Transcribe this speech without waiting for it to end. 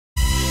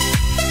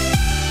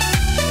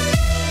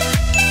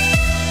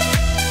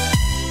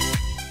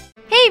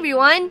Hey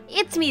everyone,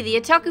 it's me, the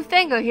Otaku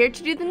Fango, here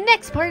to do the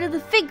next part of the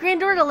Fate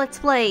Grand Order Let's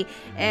Play.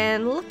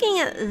 And looking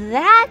at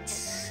that,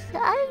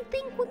 I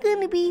think we're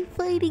gonna be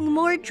fighting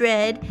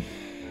Mordred.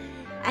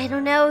 I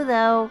don't know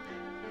though.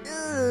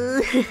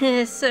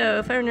 So,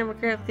 if I remember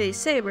correctly,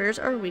 sabers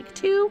are weak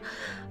to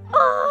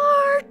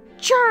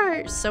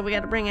archers. So we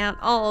gotta bring out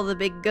all the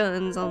big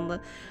guns on the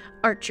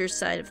archer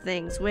side of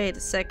things. Wait a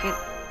second.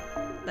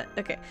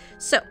 Okay,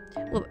 so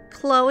we'll put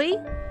Chloe,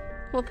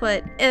 we'll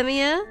put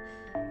Emiya,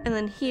 and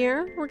then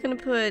here we're gonna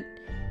put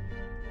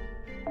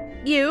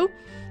you.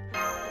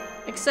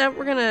 Except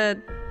we're gonna,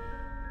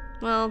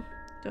 well,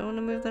 do I want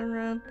to move that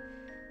around?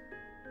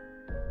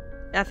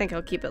 I think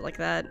I'll keep it like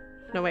that.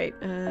 No, wait,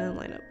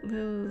 line up.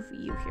 Move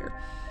you here.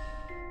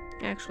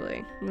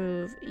 Actually,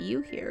 move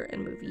you here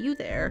and move you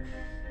there.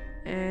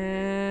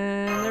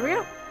 And there we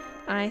go.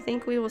 I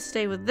think we will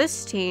stay with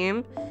this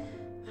team.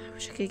 I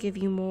wish I could give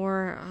you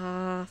more,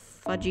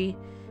 fudgy.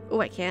 Oh,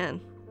 I can.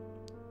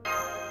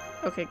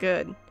 Okay,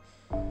 good.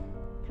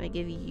 Can I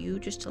give you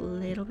just a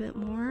little bit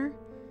more?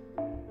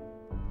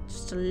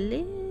 Just a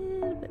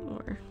little bit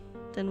more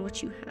than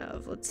what you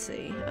have. Let's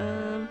see.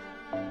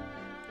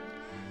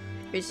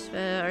 Here's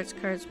arts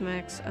cards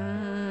max.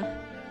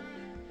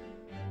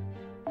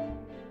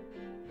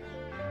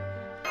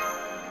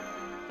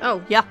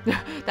 Oh yeah,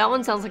 that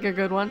one sounds like a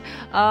good one.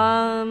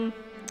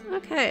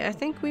 Okay, I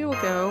think we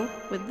will go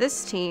with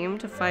this team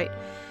to fight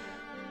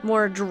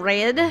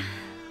Mordred.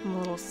 I'm a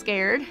little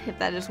scared if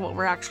that is what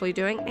we're actually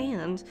doing.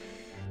 And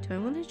do I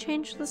want to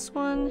change this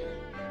one?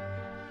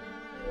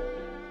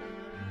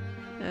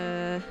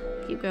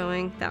 Keep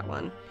going. That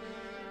one.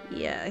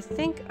 Yeah, I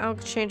think I'll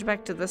change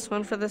back to this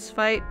one for this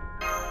fight.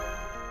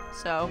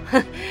 So,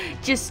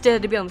 just to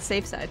be on the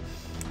safe side.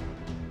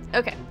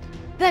 Okay,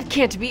 that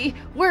can't be.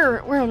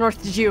 Where on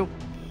earth did you?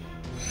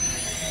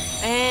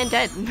 And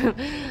dead.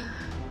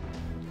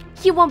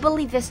 You won't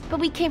believe this, but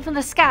we came from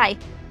the sky.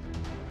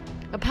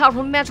 A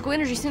powerful magical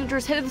energy signature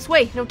is headed this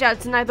way. No doubt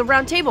it's in the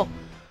round table.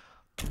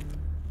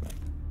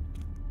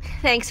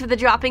 Thanks for the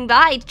dropping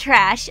by,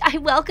 Trash. I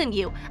welcome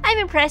you. I'm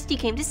impressed you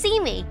came to see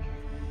me.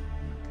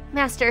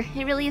 Master,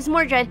 it really is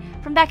Mordred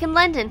from back in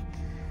London.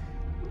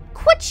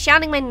 Quit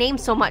shouting my name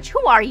so much.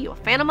 Who are you, a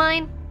fan of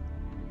mine?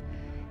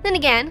 Then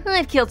again,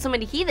 I've killed so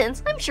many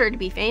heathens, I'm sure to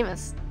be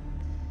famous.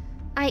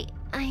 I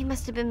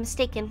must have been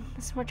mistaken.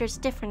 This Mordred's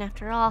different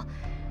after all.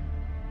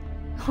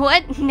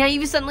 What? Now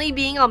you suddenly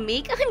being all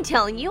meek? I'm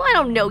telling you, I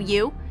don't know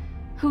you.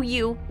 Who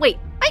you? Wait,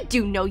 I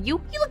do know you.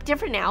 You look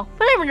different now,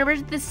 but I remember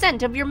the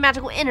scent of your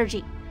magical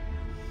energy.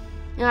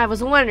 I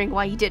was wondering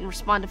why you didn't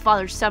respond to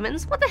Father's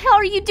summons. What the hell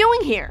are you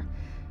doing here?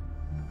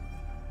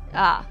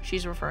 Ah,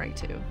 she's referring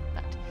to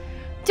that.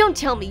 Don't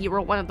tell me you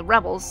were one of the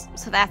rebels,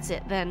 so that's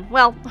it then.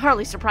 Well,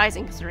 hardly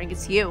surprising considering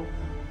it's you.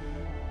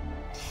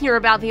 You're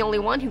about the only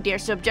one who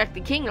dares to object to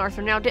King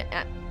Arthur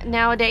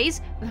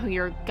nowadays, though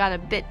you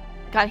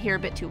got here a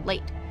bit too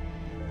late.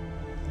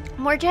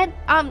 Mordred,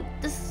 does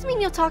this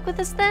mean you'll talk with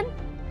us then?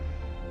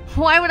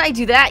 Why would I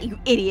do that, you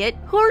idiot?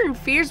 Who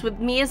interferes with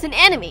me as an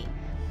enemy?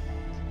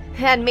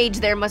 That mage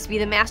there must be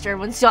the master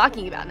everyone's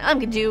talking about. I'm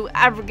gonna do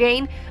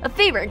Avergain a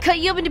favor and cut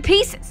you up into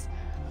pieces.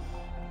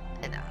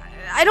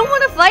 I don't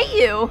want to fight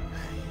you.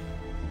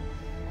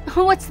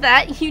 What's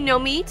that? You know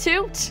me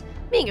too?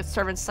 Being a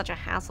servant's such a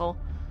hassle.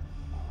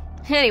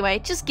 Anyway,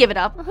 just give it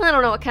up. I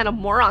don't know what kind of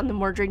moron the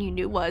Mordred you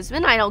knew was,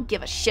 and I don't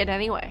give a shit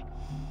anyway.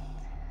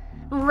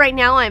 Right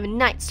now, I'm a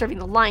knight serving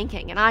the Lion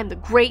King, and I'm the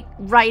great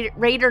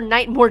raider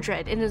knight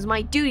Mordred, and it is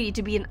my duty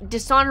to be a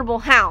dishonorable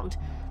hound.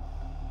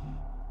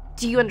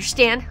 Do you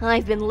understand?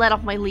 I've been let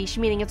off my leash,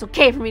 meaning it's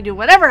okay for me to do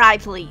whatever I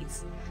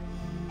please.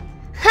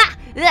 Ha!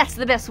 That's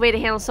the best way to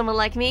handle someone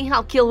like me.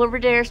 I'll kill whoever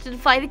dares to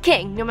defy the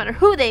king, no matter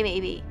who they may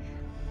be.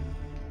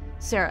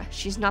 Sarah,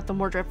 she's not the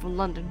Mordred from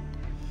London.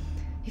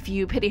 If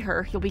you pity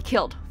her, you'll be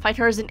killed. Fight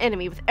her as an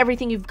enemy with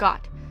everything you've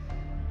got.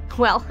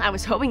 Well, I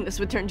was hoping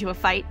this would turn to a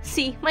fight.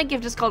 See, my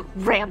gift is called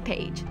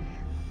Rampage.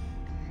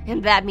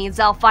 And that means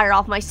I'll fire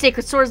off my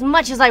sacred sword as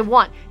much as I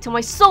want, till my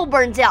soul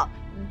burns out.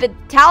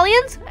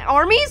 Battalions?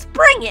 Armies?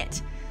 Bring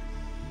it!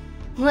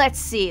 Let's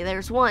see,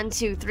 there's 1,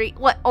 2, 3.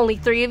 What, only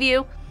 3 of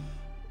you?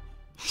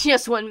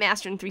 Just 1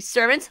 master and 3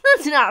 servants?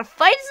 That's not a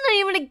fight, it's not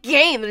even a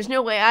game. There's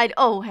no way I'd...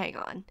 Oh, hang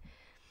on.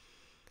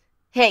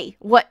 Hey,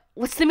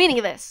 what's the meaning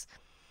of this?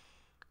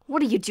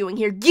 What are you doing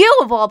here? You,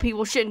 of all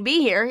people, shouldn't be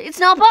here. It's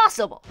not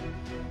possible.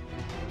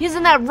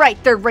 Isn't that right,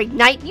 third-rate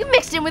knight? You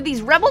mixed in with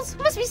these rebels? It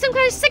must be some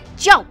kind of sick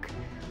joke.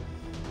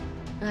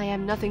 I have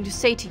nothing to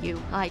say to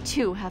you. I,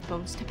 too, have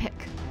bones to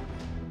pick.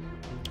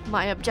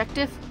 My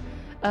objective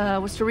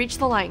was to reach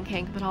the Lion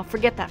King, but I'll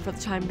forget that for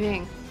the time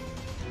being.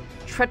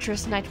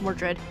 Treacherous knight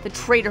Mordred, the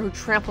traitor who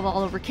trampled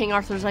all over King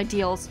Arthur's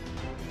ideals.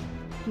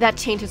 That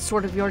tainted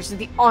sword of yours is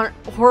the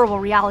horrible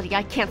reality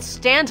I can't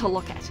stand to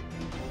look at.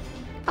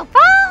 Oh!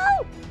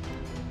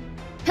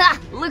 Ha!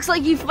 Looks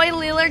like you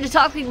finally learned to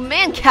talk like a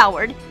man,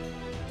 coward.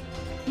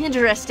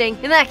 Interesting.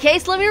 In that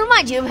case, let me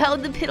remind you of how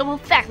the pitiful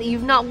fact that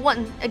you've not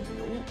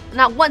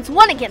once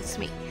won against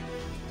me.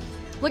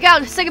 Look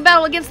out! Second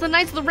battle against the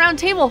Knights of the Round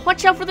Table.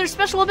 Watch out for their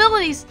special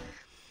abilities.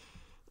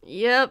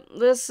 Yep,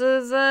 this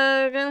is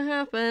gonna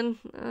happen.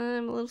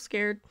 I'm a little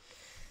scared.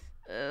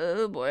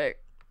 Oh boy,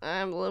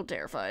 I'm a little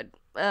terrified.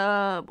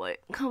 Oh boy,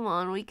 come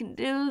on, we can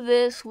do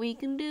this. We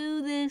can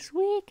do this.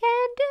 We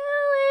can do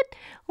it.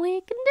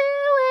 We can do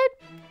it.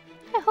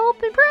 I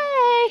hope and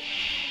pray.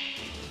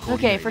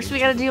 Okay, first we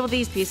gotta deal with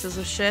these pieces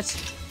of shit.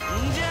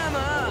 Thank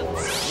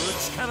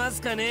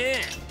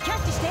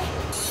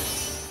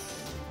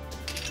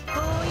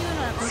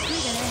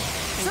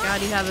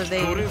God you have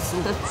evade.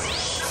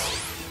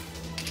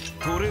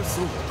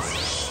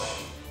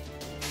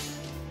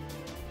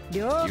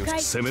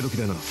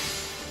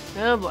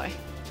 Oh boy.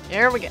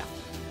 There we go.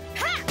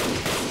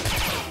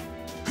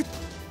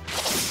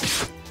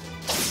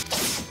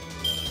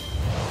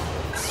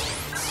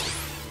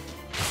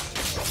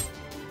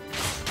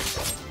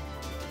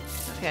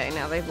 Okay,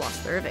 now they've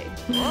lost their evade.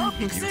 Not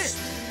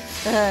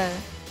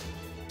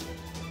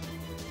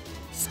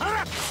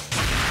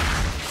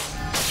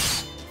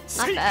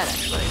bad,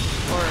 actually.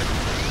 Or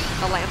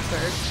a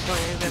Lancer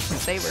going against a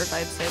Saber if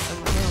I'd say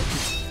something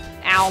else.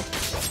 Ow.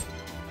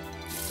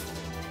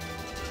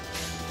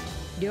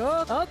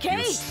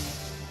 Okay.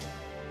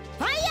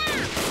 Fire!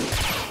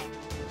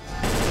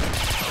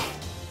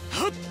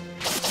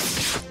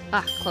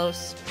 Ah,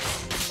 close.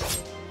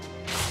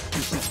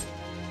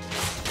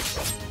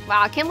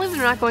 Wow, I can't believe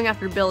they're not going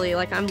after Billy.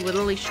 Like, I'm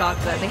literally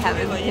shocked that they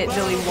haven't hit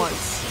Billy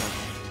once.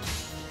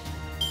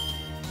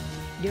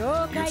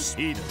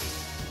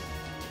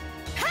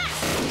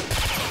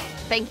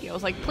 Thank you. I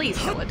was like, please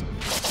kill it.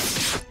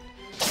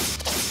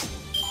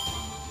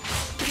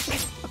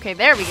 Okay,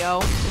 there we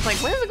go. It's like,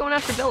 when is it going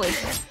after Billy?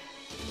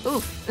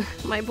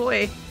 Oof, my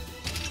boy.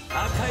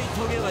 My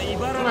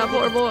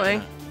poor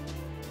boy.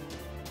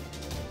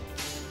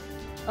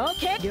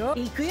 Okay.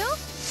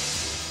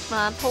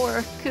 My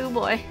poor coo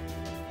boy.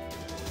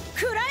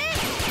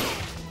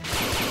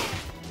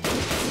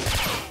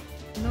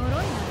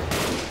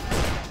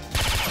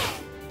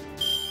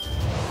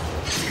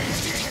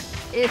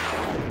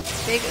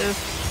 Big oof.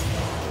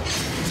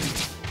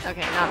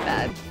 Okay, not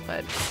bad,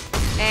 but...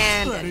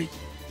 And...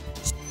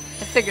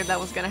 I figured that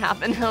was gonna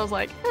happen. I was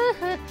like,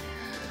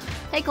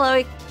 hey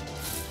Chloe.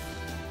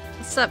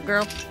 What's up,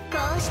 girl?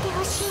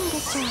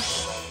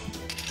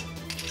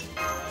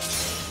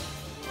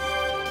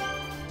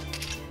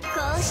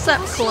 What's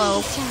up,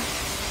 Chloe?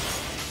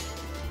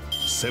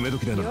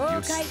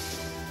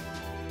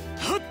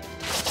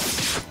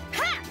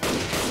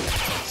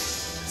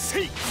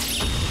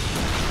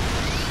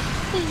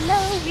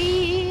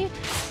 Chloe.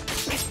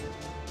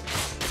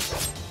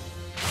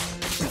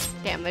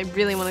 Damn, they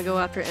really want to go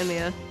after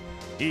Emiya.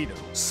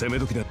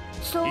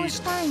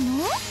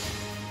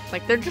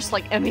 Like, they're just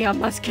like, Emiya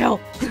must kill.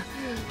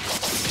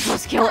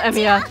 Must kill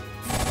Emiya.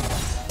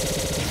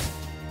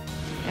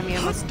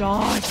 Emiya must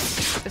die. I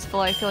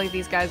feel like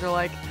these guys are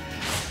like...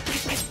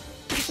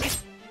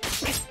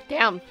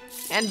 Damn.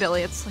 And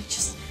Billy, it's like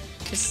just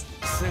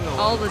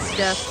all this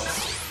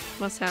death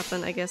must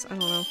happen, I guess. I don't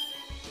know.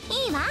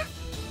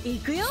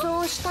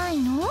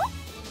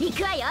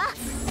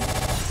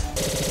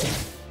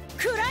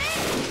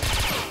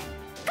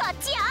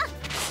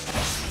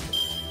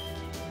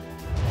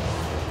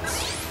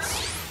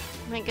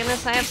 My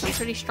goodness, I have some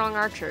pretty strong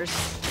archers.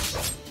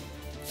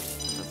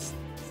 That's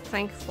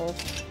thankful.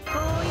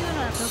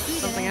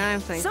 Something I'm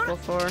thankful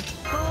for.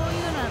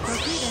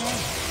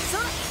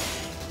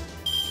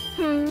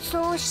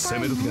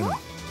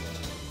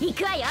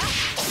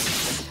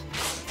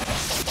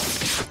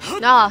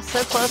 Ah,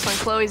 so close on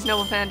Chloe's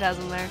Noble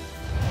Phantasm there.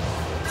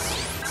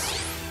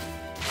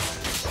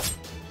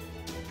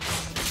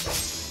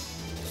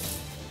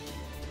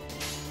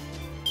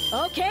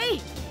 Okay.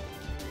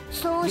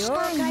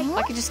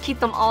 I could just keep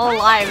them all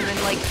alive and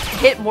then like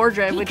hit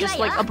Mordred with just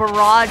like a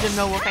barrage of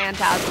Noble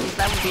Phantasms.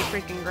 That would be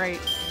freaking great.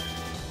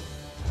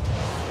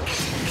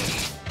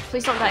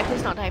 Please don't die,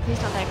 please don't die, please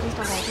don't die, please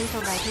don't die, please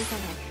don't die, please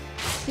don't die.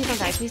 Please don't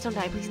die, please don't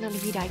die, please none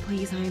of you die,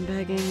 please, I'm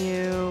begging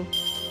you.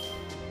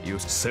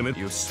 Begging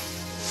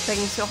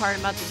so hard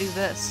I'm about to do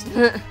this.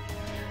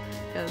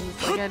 Because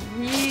like I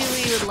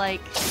really would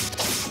like...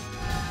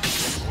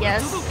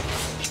 Yes.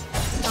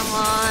 Come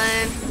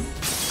on.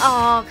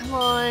 Oh, come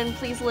on.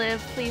 Please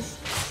live. Please.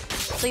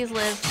 Please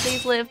live.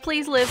 Please live.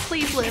 Please live.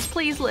 Please live.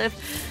 Please live.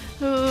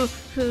 Ooh,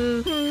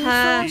 ooh,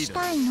 ha.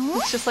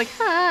 It's just like,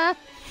 ha.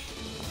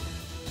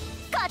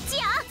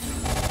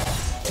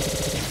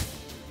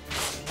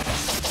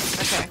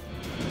 Okay.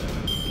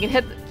 You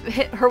can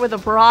hit her with a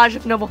barrage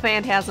of Noble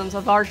Phantasms,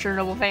 of Archer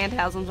Noble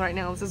Phantasms right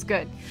now. This is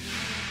good.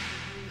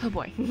 Oh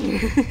boy.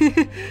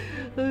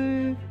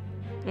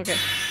 Okay.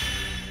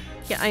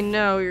 Yeah, I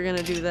know you're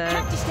gonna do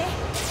that.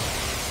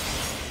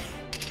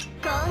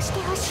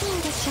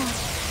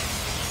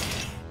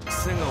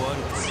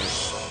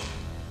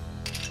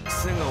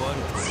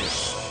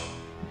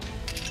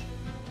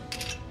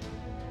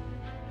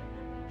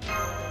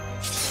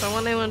 So I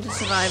want anyone to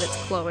survive, it's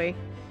Chloe.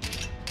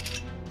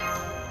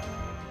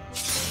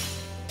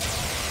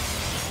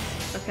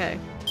 Okay.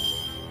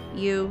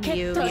 You.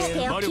 Okay,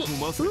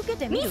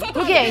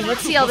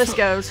 let's see how this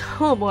goes.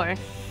 Oh boy.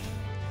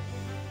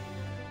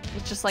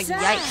 It's just like,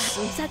 yikes.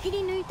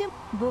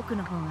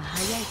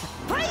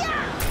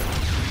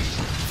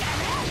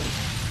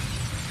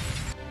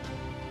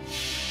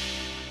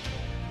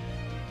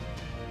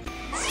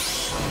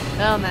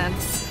 Oh man.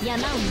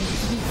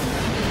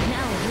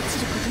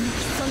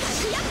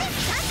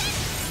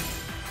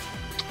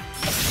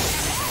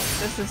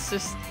 This is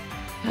just...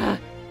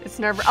 it's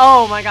nerve...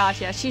 Oh my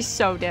gosh, yeah, she's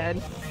so dead.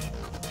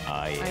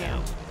 I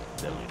am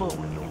the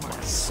bone of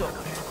my soul.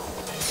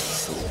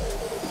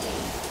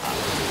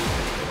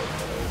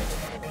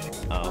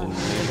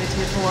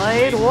 Unlimited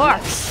blade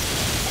works.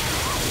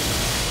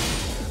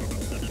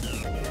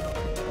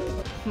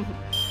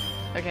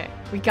 Okay,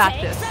 we got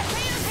this.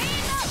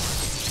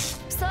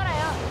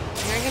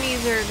 You're gonna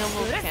use your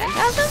noble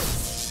phantasm?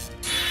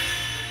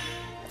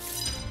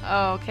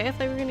 Oh, okay, I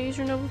thought we were gonna use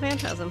your noble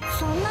phantasm.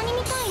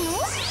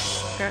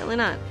 Apparently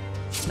not.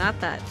 Not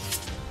that.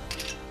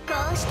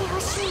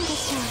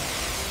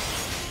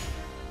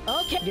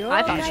 Okay.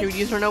 I thought she would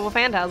use her noble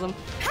phantasm.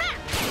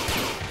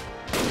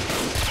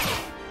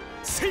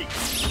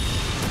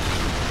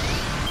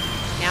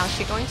 Now is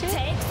she going to?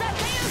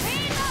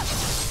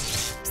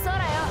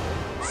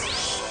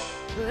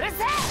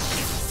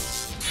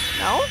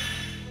 No?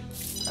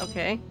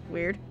 Okay,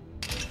 weird.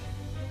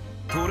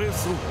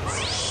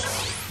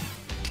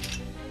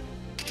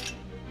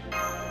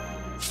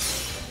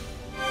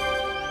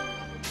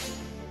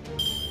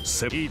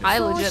 I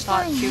legit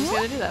thought she was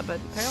gonna do that, but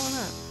apparently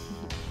not.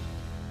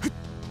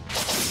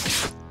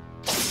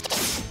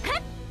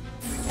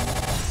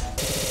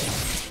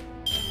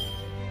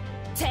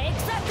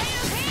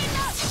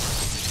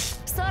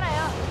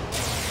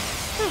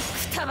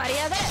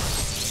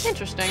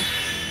 Interesting.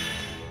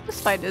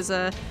 This fight is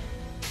not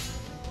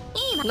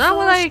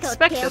what I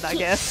expected, I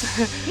guess.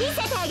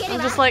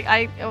 I'm just like,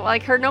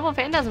 her noble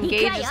phantasm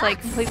gauge is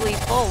like completely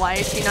full. Why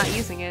is she not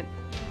using it?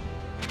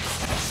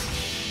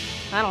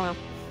 I don't know.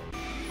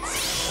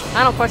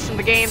 I don't question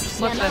the game,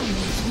 just let the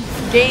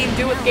game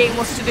do what the game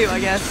wants to do, I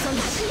guess.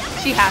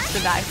 She has to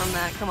die from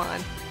that, come on.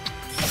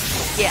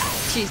 Yeah,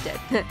 she's dead.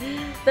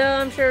 Though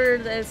I'm sure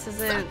this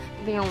isn't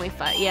the only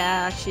fight.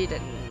 Yeah, she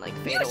didn't, like,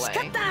 fade away.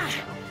 So.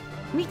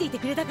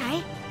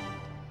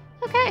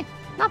 Okay,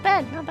 not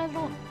bad at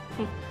all.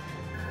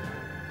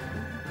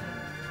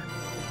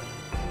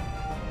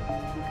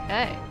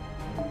 Okay.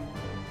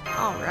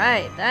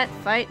 Alright, that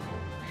fight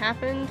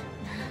happened.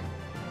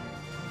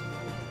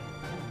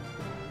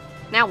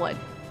 Now what?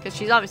 Because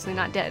she's obviously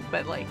not dead,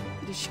 but like,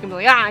 she can be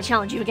like, I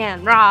challenge you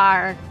again,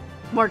 rawr!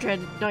 More dread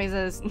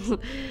noises.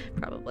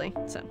 Probably.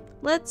 So,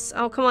 let's,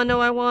 oh come on, no,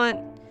 I want,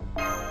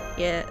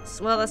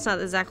 yes, well that's not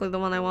exactly the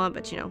one I want,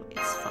 but you know,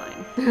 it's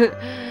fine.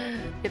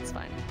 It's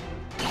fine.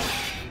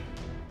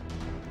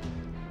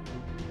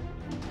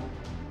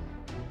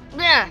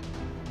 Yeah.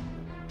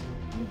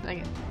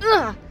 Okay.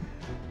 Ugh.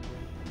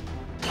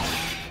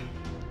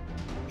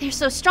 They're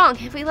so strong.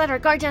 If we let our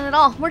guard down at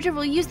all, Mordred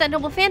will use that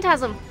noble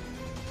phantasm.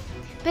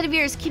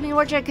 Bedivere is keeping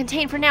Mordred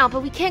contained for now,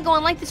 but we can't go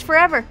on like this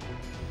forever.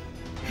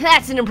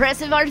 That's an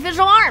impressive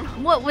artificial arm.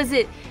 What was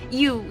it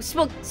you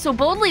spoke so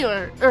boldly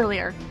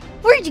earlier?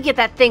 Where did you get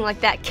that thing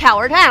like that,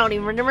 coward? I don't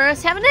even remember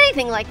us having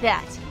anything like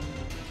that.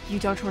 You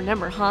don't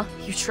remember, huh?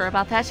 You sure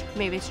about that?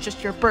 Maybe it's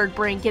just your bird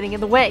brain getting in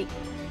the way.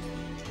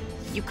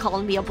 You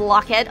calling me a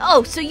blockhead?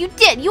 Oh, so you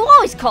did. You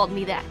always called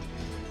me that.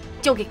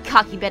 Don't get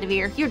cocky,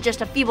 Bedivere. You're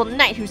just a feeble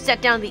knight who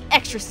sat down in the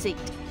extra seat.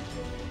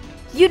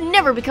 You'd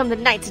never become the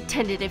knight's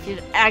attendant if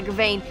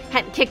Agravain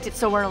hadn't kicked it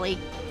so early.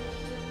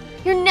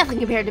 You're nothing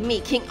compared to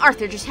me. King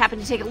Arthur just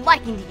happened to take a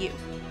liking to you.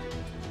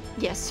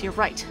 Yes, you're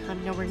right.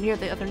 I'm nowhere near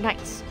the other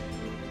knights.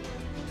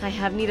 I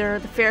have neither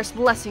the fairest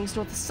blessings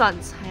nor the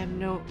sun's. I have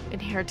no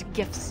inherited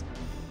gifts.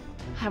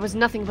 I was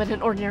nothing but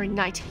an ordinary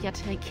knight,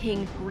 yet a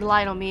king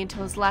relied on me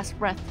until his last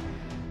breath.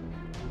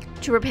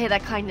 To repay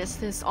that kindness,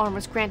 this arm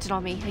was granted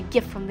on me, a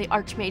gift from the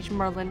Archmage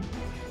Merlin.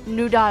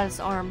 Nuda's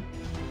arm.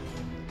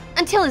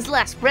 Until his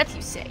last breath,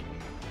 you say?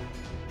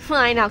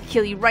 Fine, I'll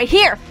kill you right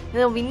here, and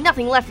there'll be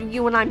nothing left of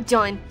you when I'm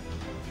done.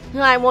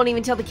 I won't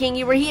even tell the king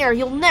you were here.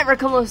 You'll never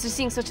come close to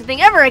seeing such a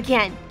thing ever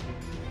again.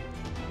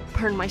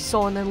 Burn my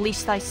soul and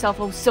unleash thyself,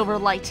 O silver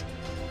light.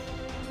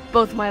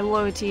 Both my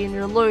loyalty and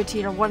your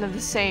loyalty are one and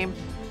the same.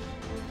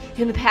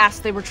 In the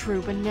past they were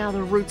true, but now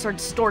their roots are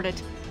distorted.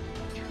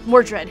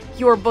 Mordred,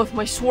 you are both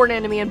my sworn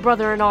enemy and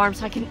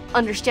brother-in-arms. I can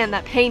understand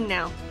that pain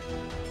now.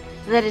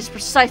 That is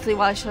precisely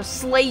why I shall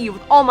slay you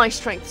with all my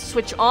strength.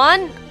 Switch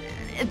on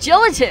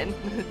gelatin.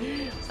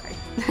 Sorry.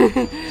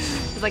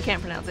 Because I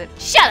can't pronounce it.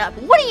 Shut up!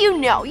 What do you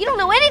know? You don't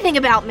know anything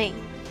about me!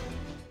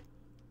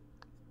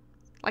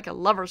 Like a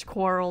lover's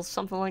quarrel,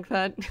 something like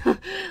that. I'm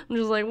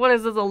just like, what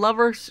is this, a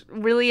lover's,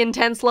 really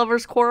intense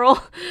lover's quarrel?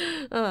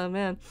 Oh,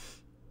 man.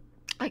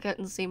 I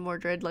couldn't see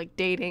Mordred, like,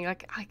 dating. I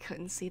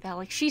couldn't see that.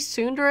 Like, she's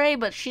tsundere,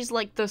 but she's,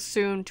 like, the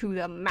tsundere to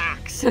the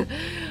max.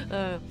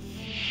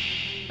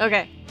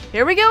 Okay,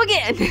 here we go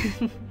again.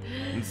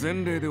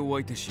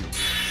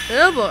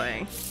 Oh,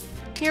 boy.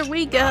 Here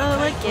we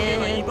go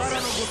again.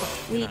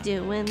 We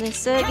doing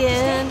this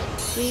again.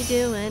 We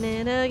doing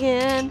it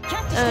again.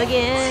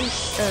 Again.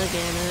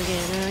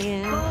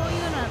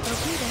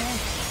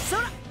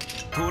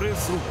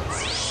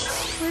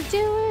 We're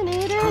doing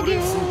it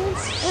again.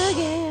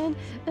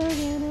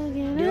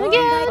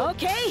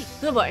 Okay.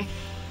 Oh boy.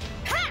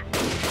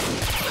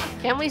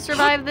 Can we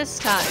survive this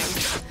time?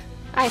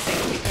 I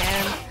think we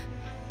can.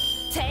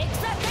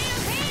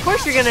 Of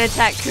course you're gonna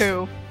attack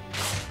Ku.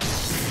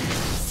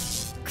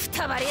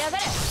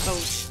 Oh,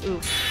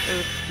 oof.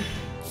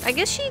 I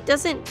guess she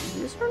doesn't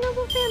use her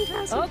noble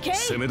phantasm. Okay.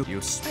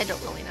 I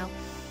don't really know.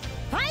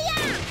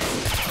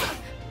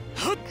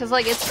 Cause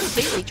like it's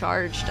completely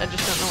charged. I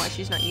just don't know why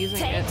she's not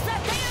using it.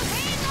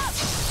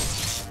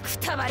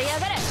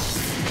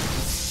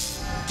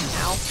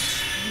 Ow.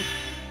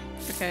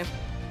 Okay.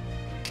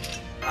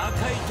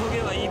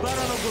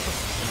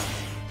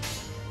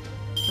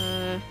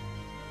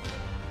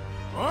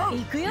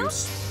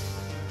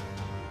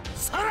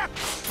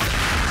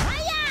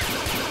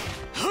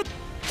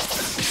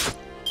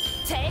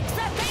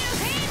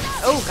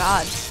 Oh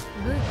god.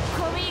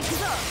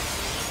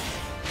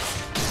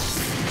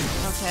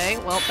 Okay,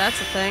 well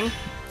that's a thing.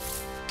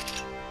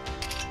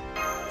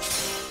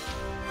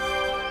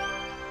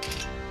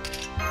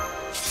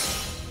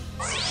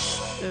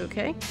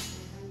 Okay.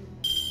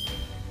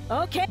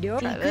 Okay.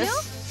 Try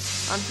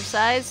this. On for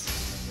size.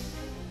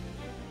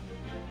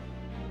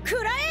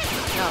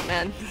 Oh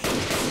man.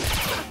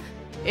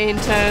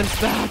 Intense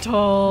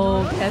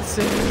battle.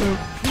 Ketsu.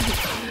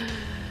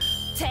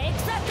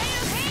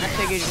 I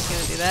figured you were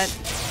gonna do that.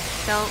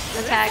 Don't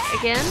attack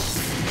again.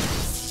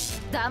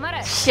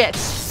 Shit.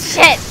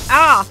 Shit!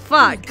 Ah,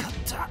 fuck.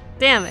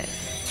 Damn it.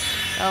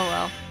 Oh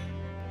well.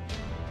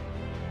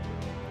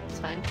 It's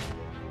fine.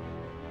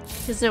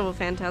 His noble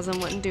phantasm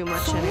wouldn't do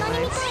much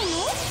anyway.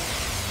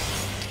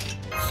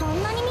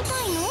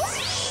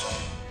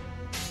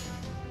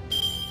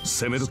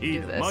 Let's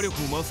do this.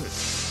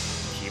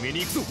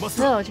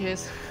 Oh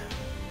jeez.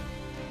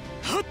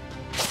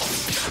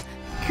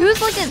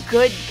 Ku's like a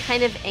good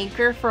kind of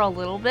anchor for a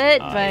little bit,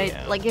 but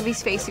like if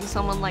he's facing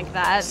someone like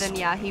that, then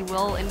yeah, he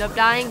will end up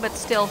dying, but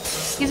still,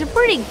 he's a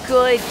pretty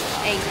good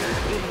anchor,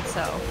 even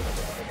so.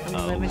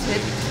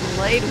 Unlimited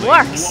blade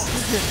works!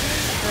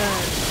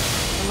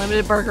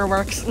 Unlimited burger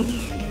works.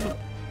 That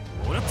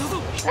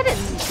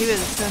didn't do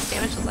as much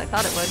damage as I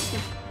thought it would.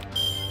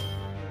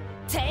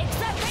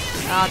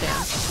 Oh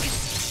damn.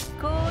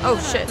 Oh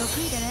shit.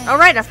 Oh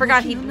right, I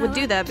forgot he would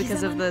do that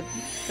because of the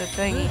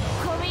thingy.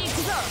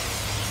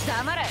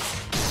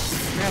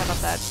 Forgot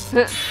about that.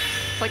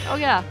 It's like, oh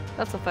yeah,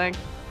 that's a thing.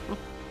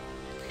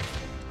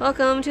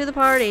 Welcome to the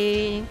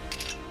party.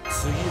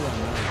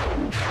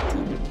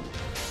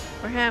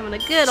 We're having a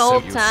good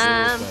old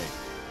time.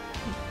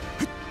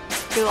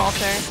 Good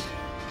altar.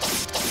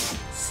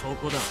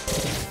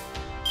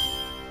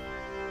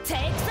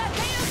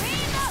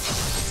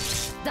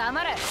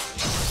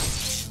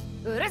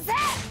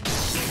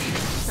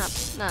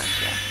 Not,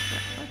 yeah,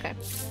 okay.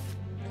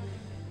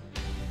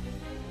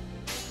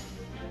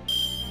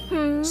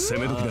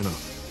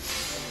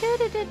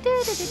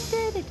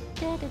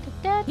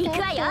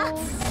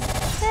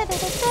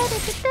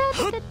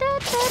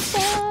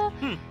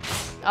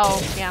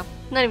 Oh, yeah.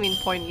 Not even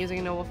point using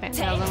a noble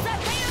phantasm.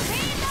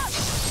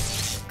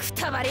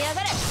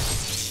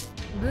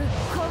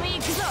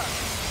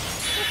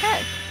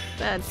 Okay,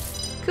 bad.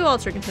 Ku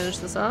Ultra can finish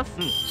this off.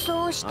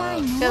 Go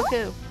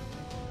Ku.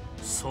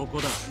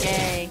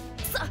 Yay.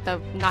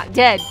 Though not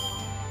dead.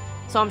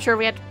 So I'm sure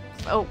we have to.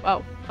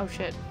 Oh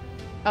shit.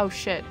 Oh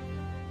shit.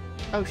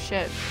 Oh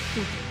shit.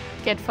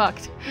 Get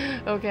fucked.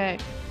 Okay.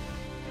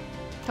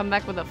 Come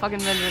back with a fucking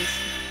vengeance.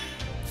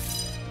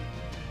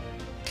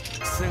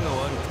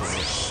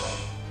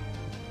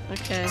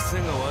 Okay.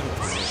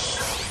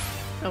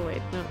 Oh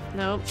wait,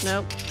 nope.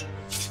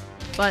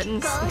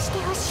 Buttons.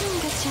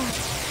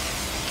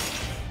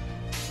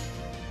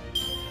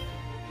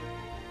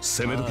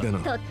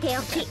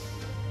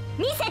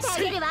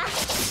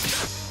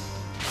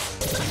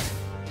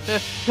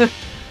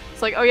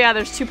 It's like, oh yeah,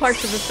 there's two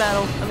parts of this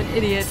battle. I'm an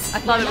idiot. I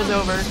thought it was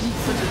over.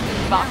 Such a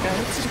baka.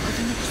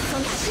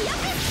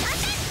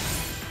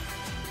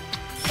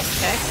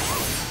 Okay.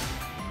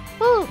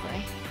 Woo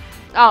boy.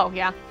 Oh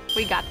yeah,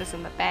 we got this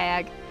in the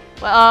bag.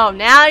 Well, oh,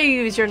 now you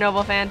use your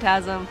noble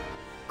phantasm.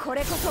 Of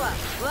course.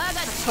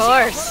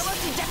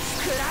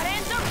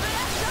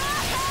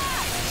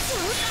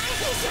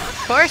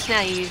 Of course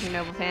now you use your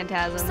noble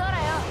phantasm. Now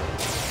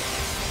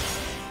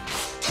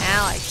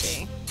I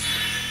see.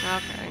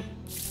 Okay.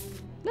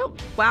 Nope.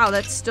 Wow,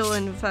 that's still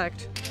in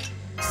effect.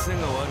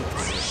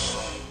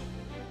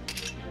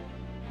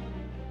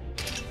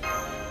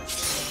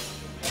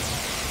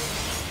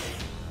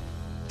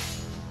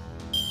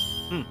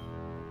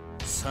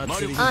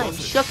 I'm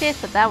shooketh,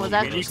 but that was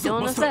actually still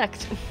in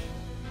effect.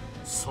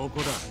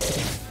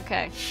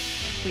 Okay.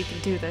 We can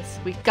do this.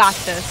 We got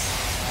this.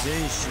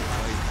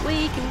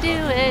 We can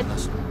do it.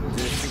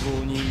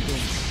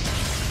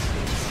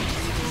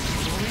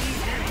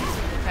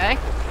 Okay.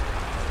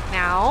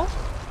 Now.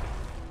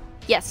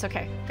 Yes,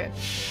 okay. Good.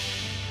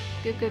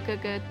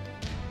 Good.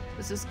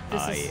 This is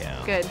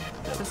good.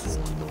 This is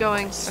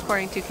going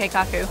according to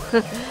Keikaku.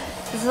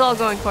 This is all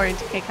going according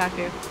to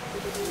Keikaku.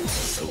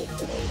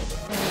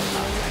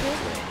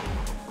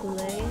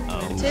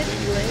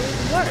 Enchanted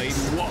Blade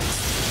works.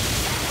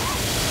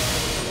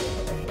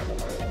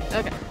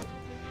 Okay.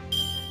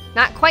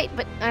 Not quite,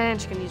 but I'm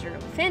just gonna use her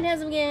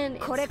Phantasm again.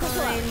 It's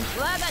fine.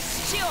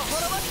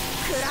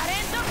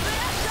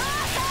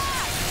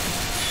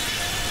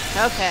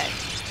 Okay.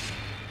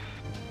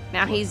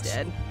 Now he's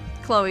dead.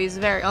 Chloe's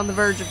very on the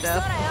verge of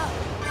death.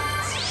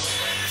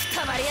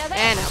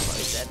 And now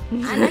Chloe's dead.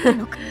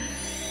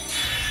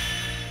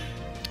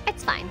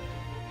 It's fine.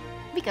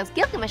 Because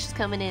Gilgamesh is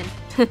coming in.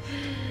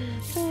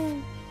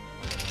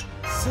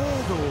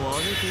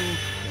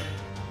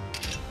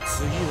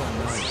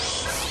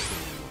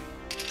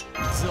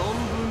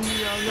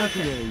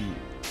 Okay.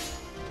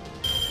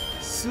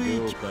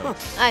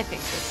 I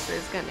think this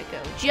is gonna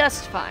go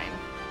just fine.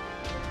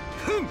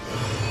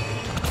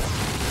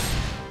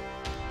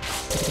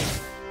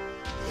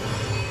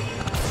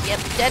 Yep,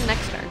 dead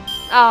next turn.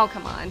 Oh,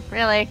 come on.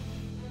 Really?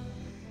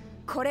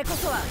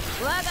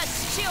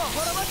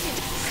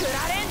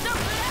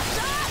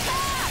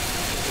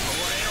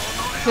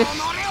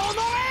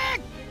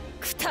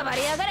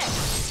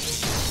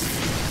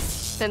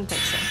 Didn't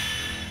think so.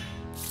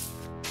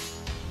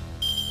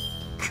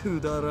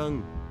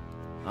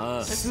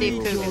 Let's see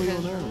if Kuga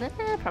can...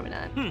 Nah, probably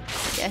not.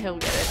 Yeah, he'll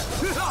get it.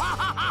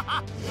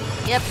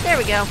 Yep, there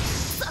we go.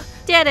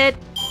 Did it!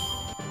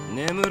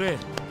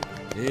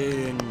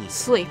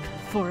 Sleep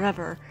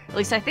forever. At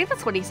least I think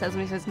that's what he says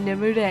when he says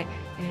Nemure.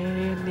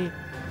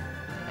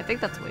 I think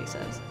that's what he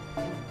says.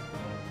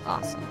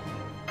 Awesome.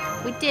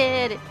 We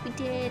did it! We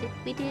did it!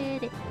 We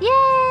did it!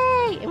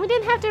 Yay! And we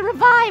didn't have to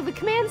revive with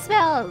command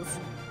spells!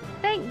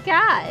 Thank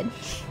God!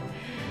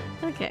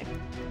 Okay.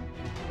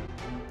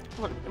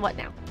 What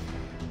now?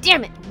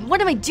 Damn it!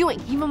 What am I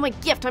doing? Even my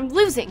gift, I'm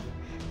losing!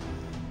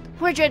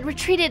 Mordred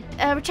retracted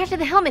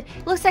the helmet.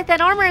 It looks like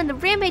that armor and the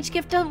Rampage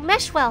gift don't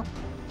mesh well.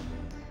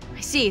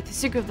 I see, the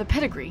secret of the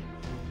pedigree.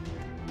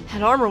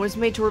 That armor was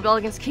made to rebel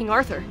against King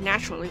Arthur.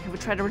 Naturally, he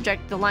would try to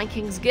reject the Lion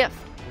King's gift.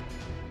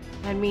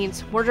 That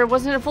means Mordred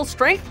wasn't at full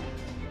strength?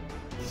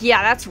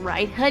 Yeah, that's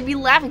right. I'd be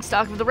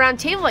laughingstock of the round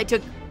table I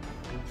took.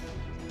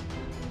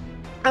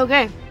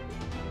 Okay.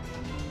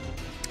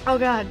 Oh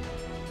God.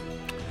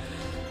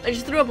 I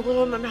just threw up a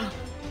little in my mouth.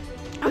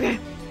 Okay.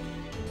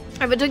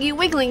 If I took you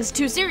wigglings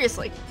too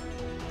seriously.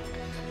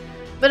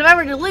 But if I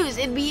were to lose,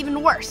 it'd be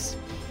even worse.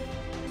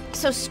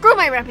 So screw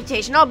my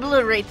reputation, I'll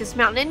obliterate this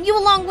mountain and you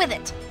along with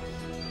it.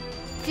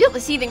 Feel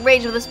the seething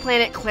rage of this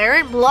planet,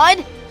 Clarent,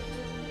 blood?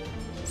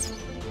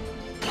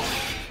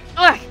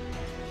 Ugh.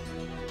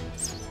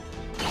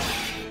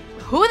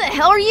 Who the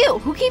hell are you?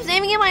 Who keeps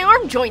aiming at my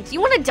arm joints?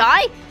 You wanna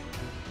die?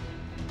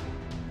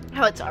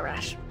 Oh, it's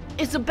Arash.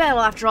 It's a battle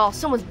after all.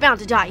 Someone's bound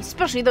to die,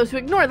 especially those who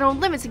ignore their own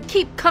limits and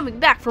keep coming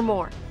back for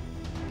more.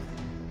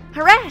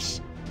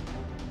 Arash!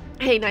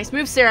 Hey, nice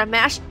move, Sarah.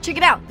 Mash, check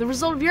it out. The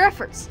result of your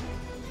efforts.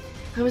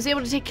 I was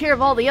able to take care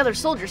of all the other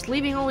soldiers,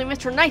 leaving only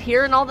Mr. Knight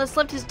here, and all that's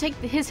left is to take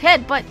his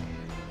head, but...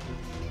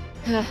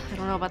 I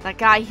don't know about that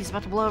guy. He's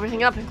about to blow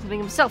everything up, including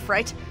himself,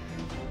 right?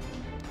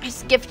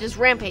 His gift is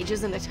Rampage,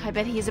 isn't it? I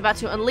bet he's about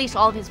to unleash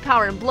all of his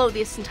power and blow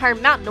this entire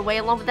mountain away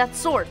along with that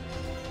sword.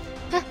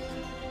 Huh.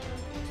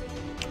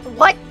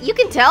 What? You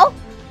can tell?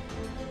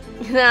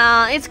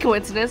 Nah, it's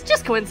coincidence.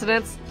 Just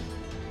coincidence.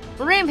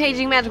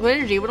 Rampaging magical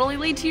energy would only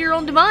lead to your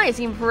own demise,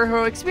 even for a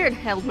heroic spirit.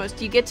 Hell,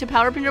 most you get to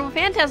power up into a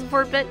phantasm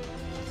for a bit.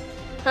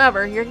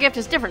 However, your gift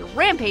is different.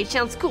 Rampage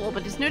sounds cool,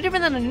 but it's no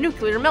different than a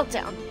nuclear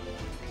meltdown.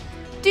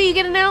 Do you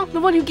get it now? The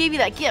one who gave you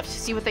that gift.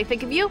 See what they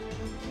think of you?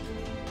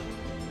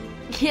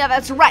 Yeah,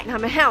 that's right.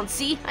 I'm a hound,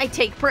 see? I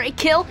take prey,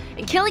 kill,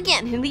 and kill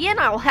again. In the end,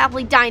 I will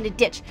happily die in a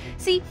ditch.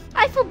 See,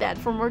 I feel bad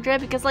for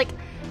Mordred because, like,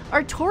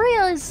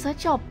 Artoria is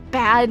such a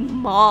bad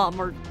mom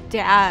or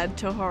dad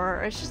to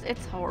her.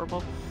 It's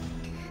horrible.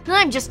 And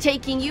I'm just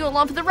taking you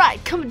along for the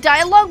ride. Come die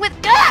along with...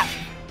 Ah!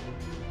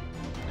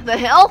 The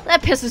hell?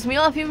 That pisses me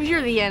off even if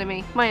you're the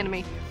enemy. My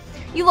enemy.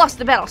 You lost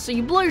the battle, so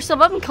you blow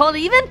yourself up and call it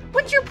even?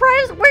 What's your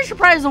prize? Where's your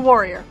prize as a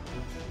warrior?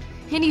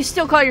 And you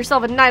still call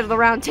yourself a knight of the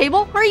round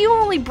table? Are you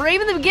only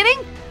brave in the beginning?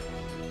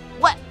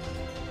 What?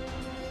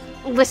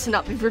 Listen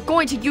up. If you're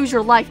going to use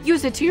your life,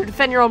 use it to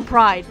defend your own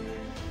pride.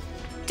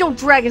 Don't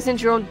drag us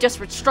into your own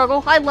desperate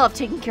struggle. I love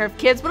taking care of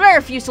kids, but I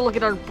refuse to look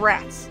at our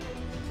brats.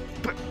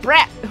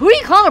 Brat? Who do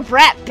you call a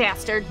brat,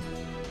 bastard?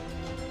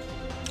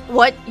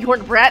 What? You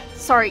weren't a brat?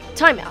 Sorry,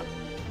 timeout.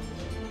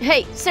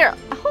 Hey, Sarah,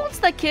 how old's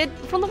that kid?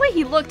 From the way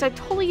he looked, I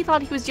totally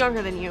thought he was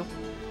younger than you.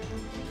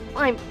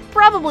 I'm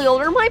probably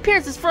older. My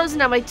appearance is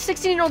frozen at my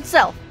 16-year-old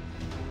self.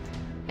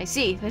 I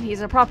see, then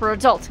he's a proper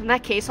adult. In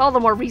that case, all the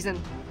more reason.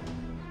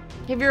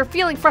 If you're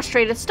feeling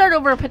frustrated, start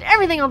over and put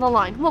everything on the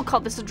line. We'll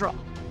call this a draw.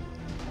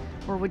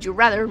 Or would you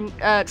rather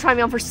try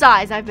me on for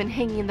size? I've been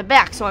hanging in the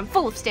back, so I'm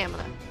full of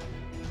stamina.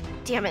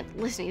 Damn it,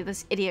 listening to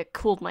this idiot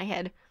cooled my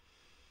head.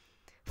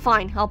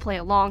 Fine, I'll play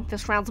along.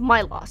 This round's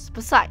my loss.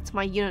 Besides,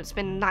 my unit's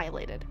been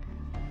annihilated.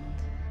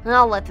 And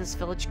I'll let this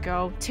village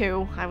go,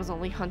 too. I was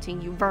only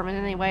hunting you vermin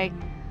anyway.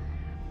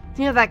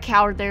 You know that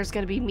coward there's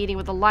gonna be meeting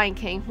with the Lion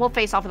King. We'll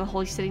face off in the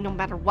Holy City no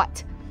matter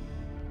what.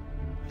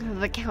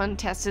 The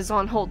contest is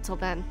on hold till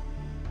then.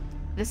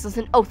 This is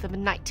an oath of a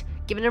knight.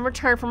 Given in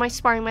return for my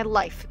sparing my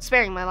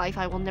life,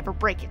 I will never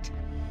break it.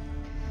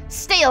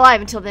 Stay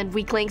alive until then,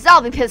 weaklings.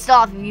 I'll be pissed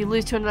off if you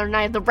lose to another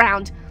knight of the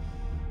round.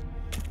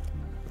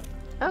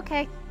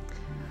 Okay.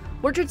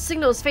 Mordred's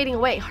signal is fading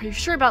away. Are you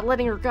sure about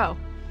letting her go?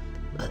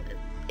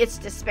 It's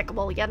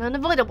despicable, yet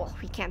unavoidable.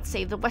 We can't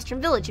save the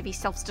western village if he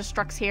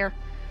self-destructs here.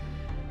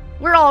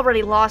 We're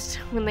already lost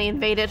when they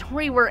invaded.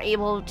 We were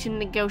able to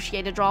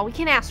negotiate a draw. We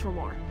can't ask for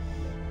more.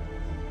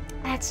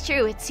 That's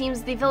true. It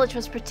seems the village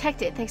was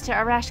protected thanks to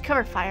our rash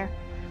cover fire.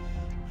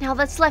 Now all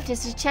that's left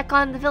is to check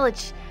on the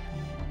village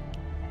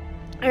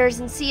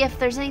and see if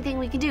there's anything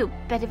we can do.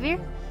 Bedivere?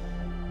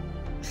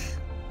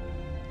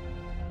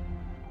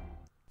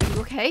 Are you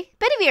okay?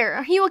 Bedivere,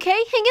 are you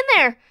okay? Hang in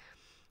there!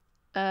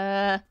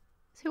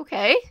 Is he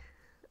okay?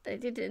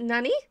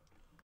 Nani?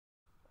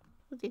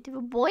 Did you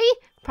have a boy?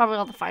 Probably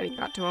all the fighting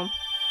got to him.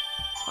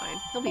 It's fine.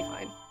 He'll be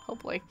fine.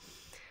 Hopefully.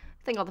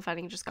 I think all the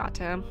fighting just got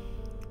to him.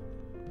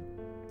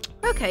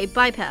 Okay,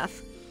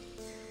 bypath.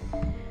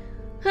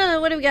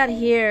 What do we got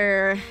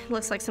here?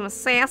 Looks like some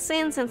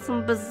assassins and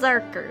some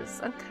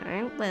berserkers.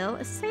 Okay, well,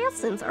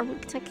 assassins are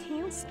weak to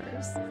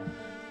casters.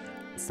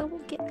 So we'll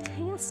get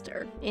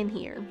caster in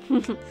here.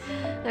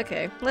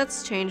 Okay,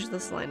 let's change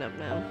this lineup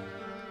now.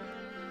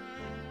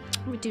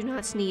 We do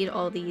not need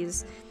all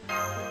these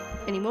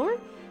anymore.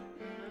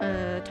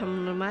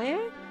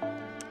 Tomonomaya.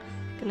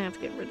 Gonna have to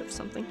get rid of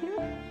something here.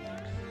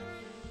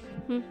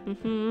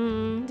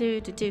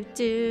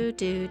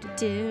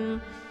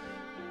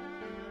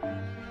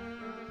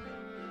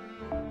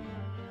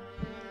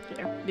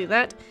 There, do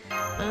that.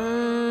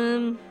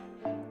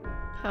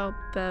 How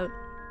about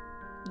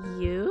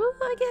you,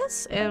 I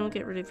guess? And we'll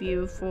get rid of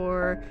you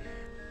for...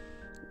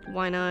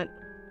 Why not?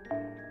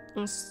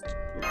 Let's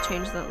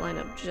change that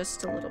lineup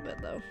just a little bit,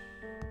 though.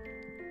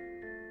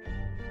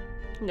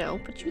 No,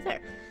 put you there.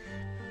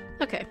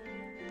 Okay.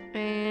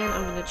 And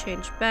I'm gonna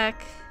change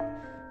back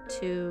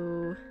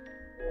to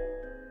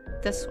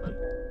this one.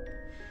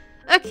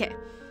 Okay.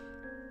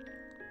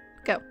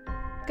 Go.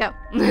 Go.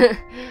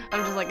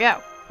 I'm just like,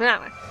 go.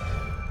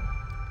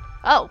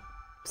 Oh.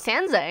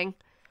 Sanzang.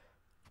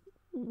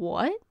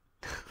 What?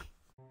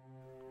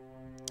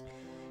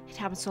 It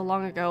happened so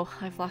long ago,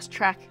 I've lost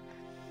track.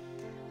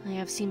 I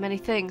have seen many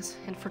things,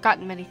 and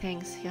forgotten many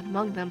things, yet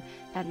among them,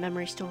 that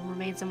memory still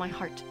remains in my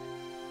heart.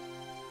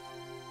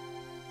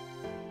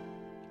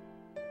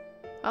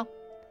 Well,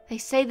 they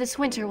say this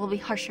winter will be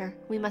harsher.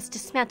 We must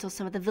dismantle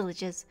some of the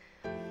villages.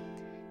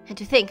 And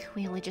to think,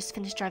 we only just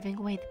finished driving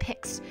away the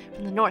Picts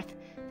from the north.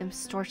 The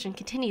misfortune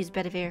continues,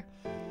 Bedivere.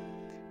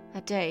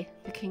 That day,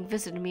 the king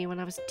visited me when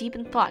I was deep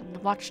in thought in the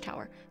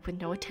watchtower, with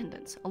no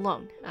attendants,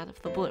 alone, out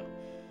of the blue.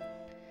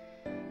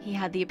 He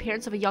had the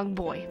appearance of a young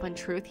boy, but in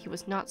truth he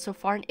was not so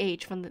far in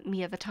age from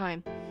me at the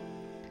time.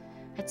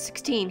 At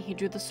 16, he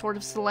drew the sword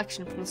of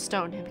selection from the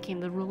stone and became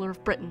the ruler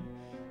of Britain.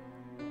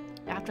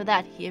 After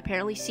that, he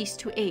apparently ceased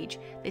to age.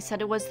 They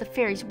said it was the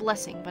fairy's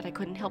blessing, but I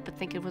couldn't help but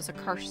think it was a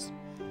curse.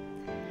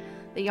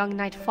 The young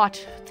knight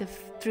fought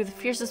through the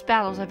fiercest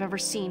battles I've ever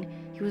seen.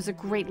 He was a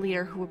great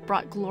leader who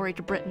brought glory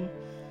to Britain.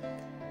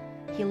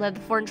 He led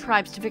the foreign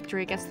tribes to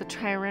victory against the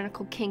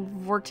tyrannical King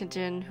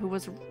Vortigern, who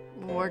was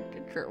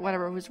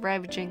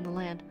ravaging the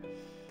land.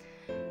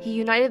 He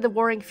united the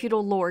warring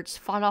feudal lords,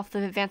 fought off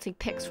the advancing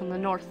Picts from the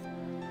north,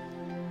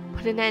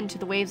 put an end to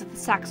the waves of the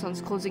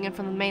Saxons closing in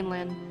from the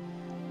mainland,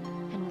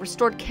 and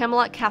restored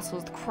Camelot Castle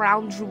as the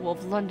crown jewel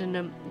of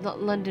London,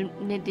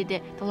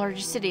 the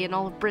largest city in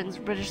all of Britain's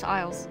British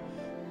Isles.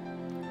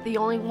 The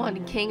only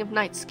one king of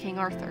knights, King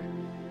Arthur.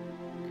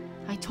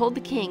 I told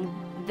the king,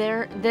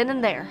 then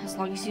and there, as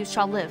long as you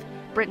shall live,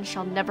 Britain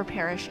shall never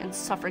perish, and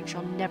suffering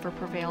shall never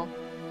prevail.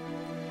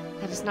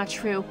 That is not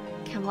true.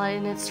 Camelot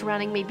and its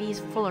surrounding may be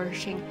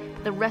flourishing,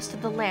 but the rest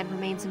of the land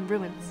remains in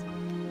ruins.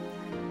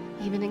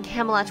 Even in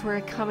Camelot, where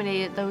it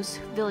culminated, those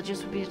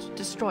villages would be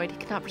destroyed. It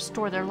cannot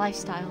restore their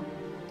lifestyle.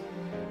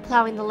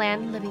 Plowing the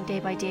land, living day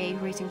by day,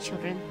 raising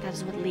children, that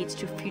is what leads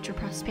to future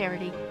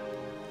prosperity.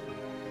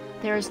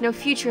 There is no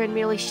future in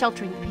merely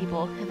sheltering the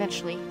people.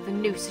 Eventually, the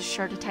noose is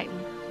sure to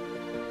tighten.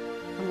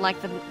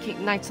 Unlike the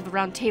Knights of the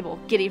Round Table,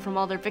 giddy from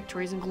all their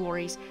victories and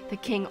glories, the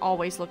king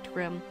always looked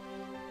grim.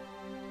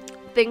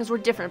 Things were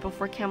different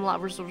before Camelot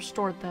was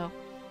restored, though.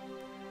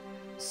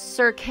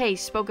 Sir Kay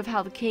spoke of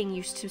how the king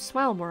used to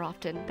smile more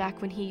often,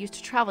 back when he used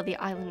to travel the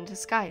island in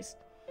disguise.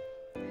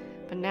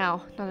 But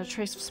now, not a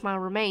trace of smile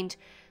remained.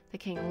 The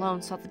king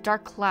alone saw the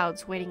dark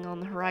clouds waiting on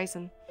the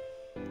horizon.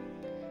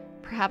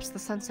 Perhaps the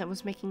sunset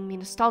was making me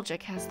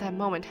nostalgic, as that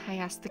moment I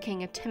asked the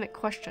king a timid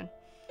question.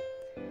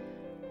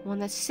 One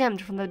that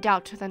stemmed from the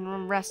doubt and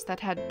unrest that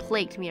had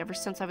plagued me ever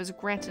since I was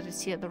granted a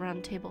seat at the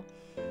Round Table.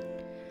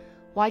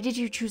 Why did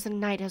you choose a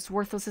knight as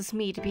worthless as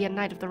me to be a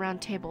knight of the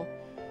Round Table?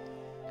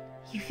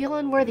 You feel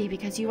unworthy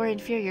because you are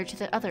inferior to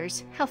the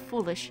others. How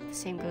foolish. The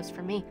same goes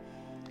for me.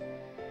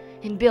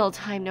 In build,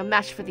 I am no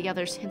match for the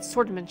others. In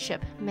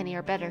swordsmanship, many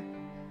are better.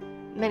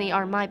 Many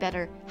are my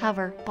better.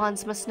 However,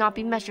 bonds must not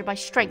be measured by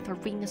strength or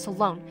weakness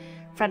alone.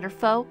 Friend or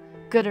foe,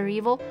 good or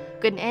evil,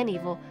 good and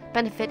evil,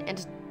 benefit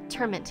and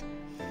determent.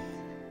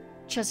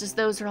 Just as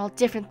those are all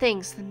different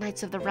things, the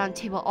Knights of the Round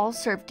Table all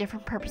serve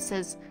different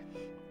purposes.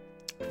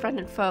 Friend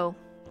and foe,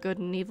 good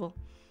and evil.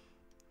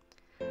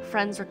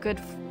 Friends are good,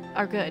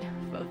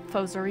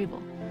 foes are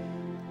evil.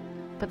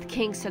 But the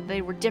king said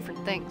they were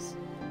different things.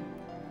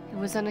 It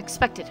was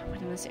unexpected,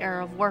 but in this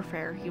era of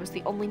warfare, he was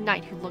the only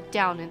knight who looked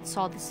down and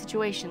saw the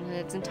situation in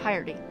its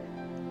entirety.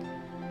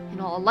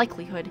 In all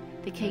likelihood,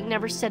 the king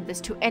never said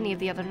this to any of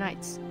the other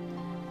knights.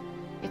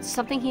 It's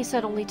something he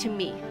said only to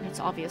me, and it's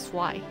obvious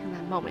why. In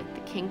that moment,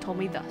 the king told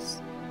me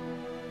thus.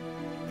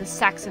 The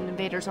Saxon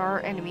invaders are our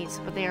enemies,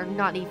 but they are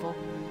not evil.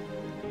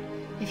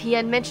 If he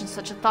had mentioned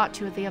such a thought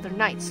to the other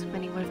knights,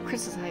 many would have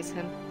criticized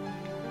him.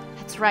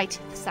 That's right,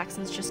 the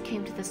Saxons just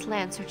came to this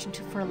land searching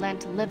for a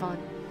land to live on.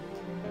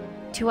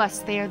 To us,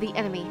 they are the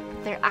enemy,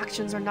 but their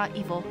actions are not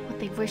evil. What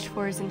they wish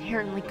for is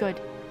inherently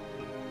good.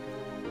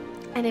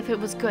 And if it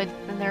was good,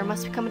 then there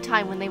must become a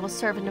time when they will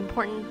serve an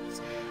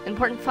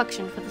important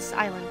function for this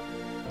island.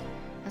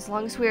 As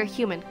long as we are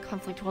human,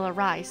 conflict will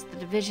arise. The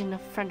division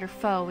of friend or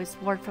foe is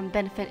warred from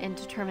benefit and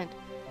determined.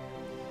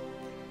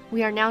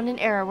 We are now in an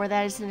era where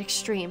that is an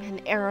extreme,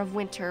 an era of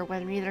winter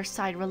when neither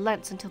side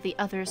relents until the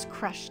other is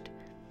crushed.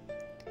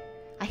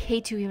 I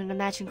hate to even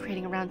imagine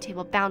creating a round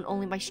table bound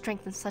only by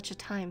strength in such a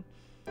time.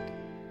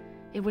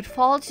 It would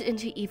fall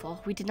into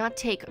evil. We did not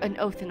take an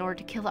oath in order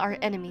to kill our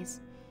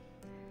enemies.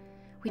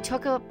 We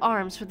took up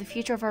arms for the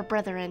future of our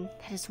brethren.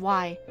 That is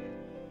why.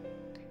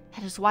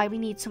 That is why we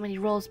need so many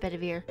roles,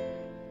 Bedivere.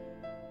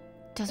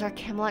 Does our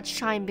Camelot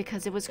shine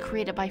because it was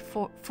created by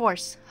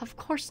force? Of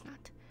course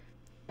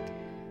not.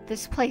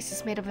 This place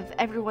is made up of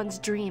everyone's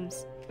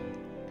dreams.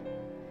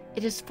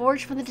 It is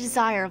forged from the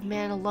desire of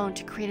man alone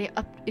to create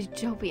a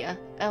utopia,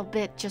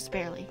 albeit just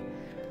barely.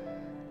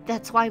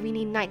 That's why we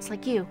need knights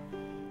like you.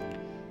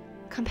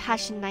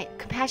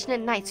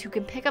 Compassionate knights who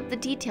can pick up the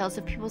details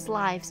of people's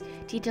lives,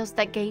 details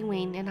that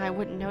Gawain and I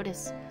wouldn't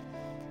notice.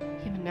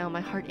 Even now,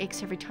 my heart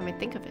aches every time I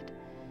think of it.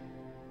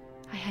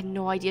 I had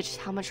no idea just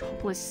how much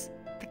hopeless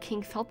the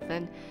king felt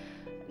then,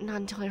 not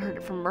until I heard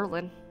it from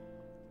Merlin.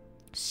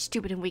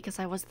 Stupid and weak as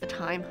I was at the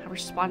time, I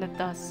responded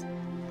thus.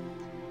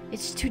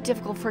 It's too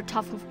difficult for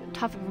tough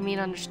for me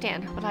to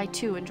understand, but I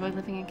too enjoy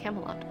living in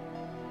Camelot.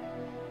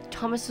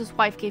 Thomas's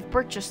wife gave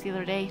birth just the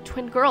other day,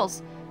 twin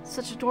girls,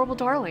 such adorable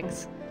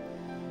darlings.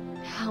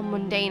 How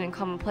mundane and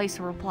commonplace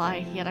a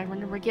reply, yet I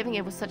remember giving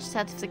it with such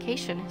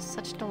satisfaction,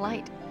 such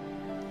delight.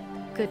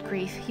 Good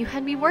grief, you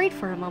had me worried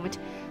for a moment.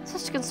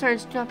 Such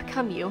concerns do not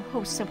become you,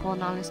 oh simple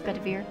and honest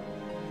Bedivere.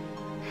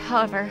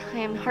 However, I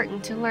am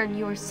heartened to learn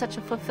you are such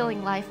a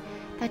fulfilling life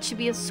that should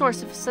be a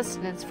source of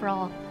sustenance for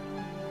all.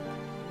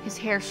 His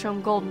hair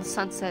shone gold in the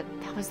sunset.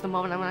 That was the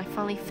moment when I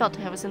finally felt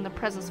I was in the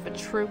presence of a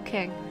true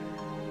king.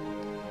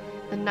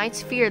 The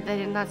knights feared they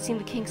had not seen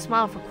the king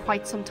smile for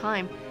quite some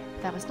time,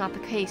 but that was not the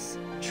case,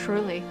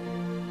 truly.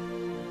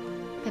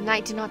 The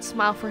knight did not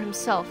smile for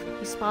himself,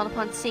 he smiled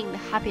upon seeing the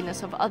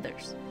happiness of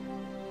others.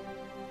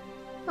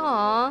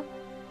 Aww,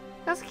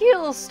 that's a cute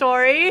little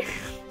story.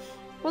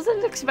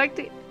 Wasn't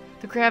expecting.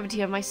 The gravity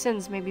of my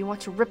sins made me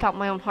want to rip out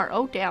my own heart.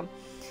 Oh, damn.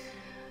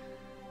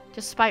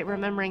 Despite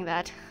remembering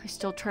that, I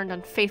still turned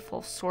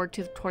unfaithful sword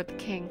toward the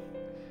king.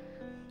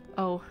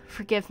 Oh,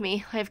 forgive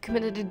me. I have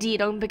committed a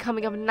deed on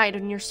becoming a knight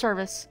in your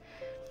service.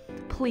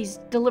 Please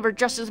deliver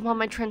justice upon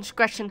my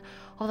transgression.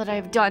 All that I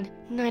have done,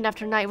 night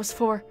after night, was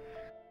for...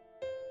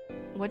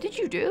 What did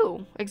you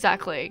do,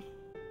 exactly?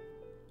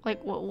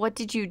 Like, what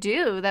did you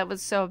do that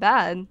was so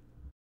bad?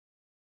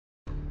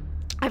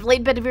 I've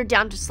laid Bedivere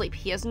down to sleep.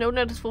 He has no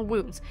noticeable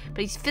wounds,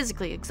 but he's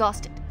physically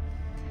exhausted.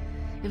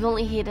 If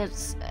only he had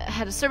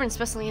a servant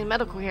specializing in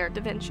medical care,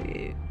 Da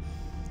Vinci.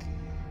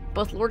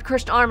 Both Lord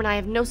Cursed Arm and I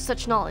have no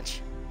such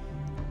knowledge.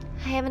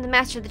 I haven't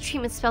mastered the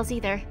treatment spells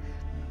either.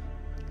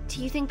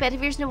 Do you think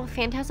Bedivere's noble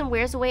phantasm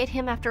wears away at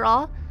him after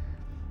all?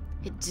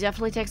 It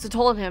definitely takes a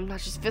toll on him, not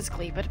just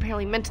physically, but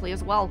apparently mentally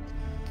as well.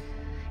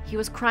 He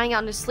was crying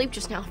out in his sleep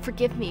just now.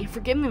 Forgive me,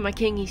 my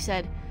king, he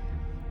said.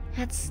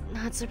 That's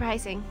not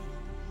surprising.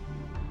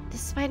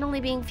 Despite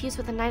only being fused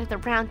with the Knight of the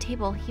Round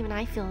Table, even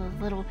I feel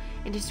a little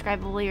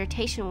indescribable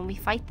irritation when we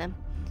fight them.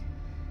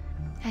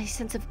 A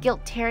sense of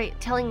guilt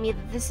telling me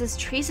that this is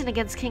treason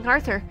against King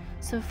Arthur,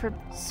 so for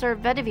Sir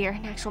Bedivere,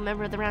 an actual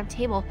member of the Round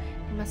Table,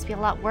 it must be a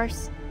lot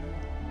worse.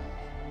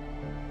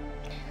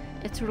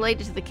 It's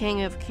related to the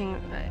King,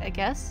 I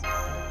guess?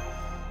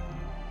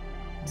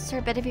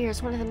 Sir Bedivere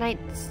is one of the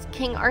knights,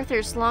 King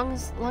Arthur's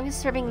longest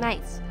serving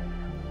knights.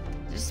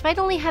 Despite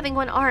only having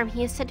one arm,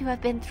 he is said to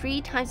have been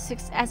 3 times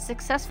as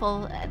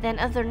successful than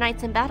other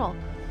knights in battle.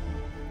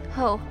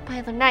 Oh, by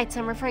other knights,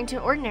 I'm referring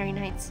to ordinary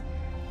knights.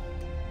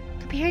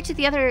 Compared to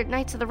the other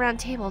knights of the Round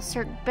Table,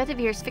 Sir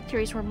Bedivere's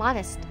victories were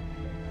modest.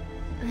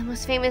 The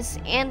most famous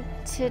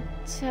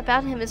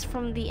about him is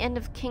from the end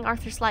of King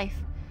Arthur's life.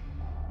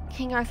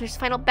 King Arthur's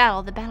final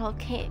battle, the Battle of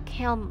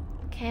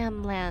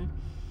Camelot.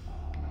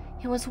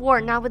 It was war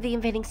not with the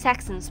invading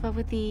Saxons, but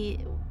with the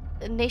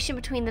nation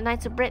between the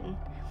Knights of Britain.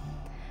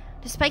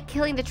 Despite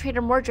killing the traitor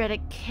Mordred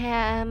at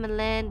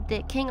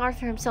Camelot, King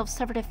Arthur himself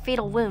suffered a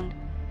fatal wound.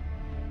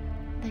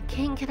 The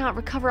king cannot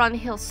recover on a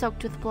hill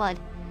soaked with blood.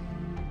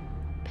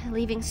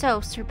 Believing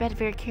so, Sir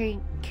Bedivere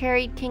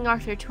carried King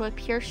Arthur to a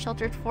pure,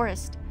 sheltered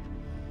forest.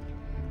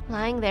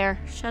 Lying there,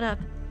 shut up,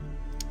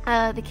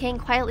 the king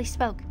quietly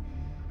spoke.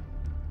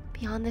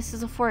 Beyond this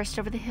is a forest,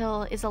 over the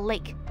hill is a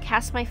lake.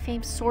 Cast my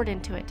famed sword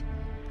into it.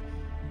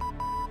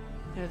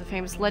 There, the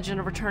famous legend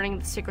of returning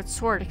the sacred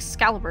sword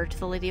Excalibur to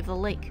the Lady of the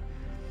Lake.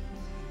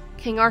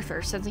 King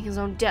Arthur, sensing his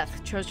own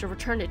death, chose to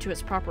return it to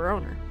its proper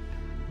owner.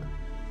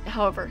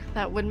 However,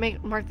 that would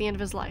mark the end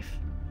of his life.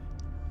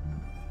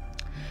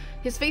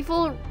 His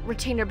faithful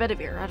retainer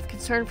Bedivere, out of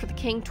concern for the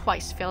king,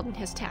 twice failed in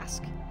his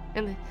task.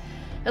 And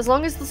as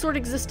long as the sword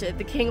existed,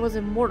 the king was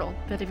immortal.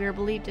 Bedivere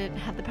believed it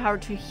had the power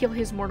to heal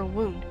his mortal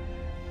wound.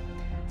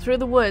 Through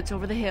the woods,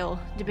 over the hill,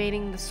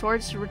 debating the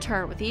sword's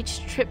return, with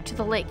each trip to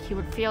the lake, he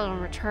would fail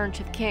and return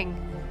to the king.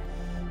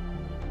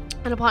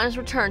 And upon his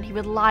return, he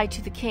would lie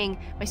to the king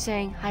by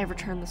saying, I have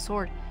returned the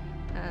sword.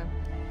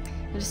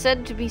 It is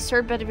said to be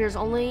Sir Bedivere's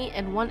only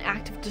and one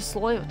act of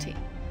disloyalty.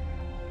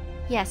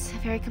 Yes, a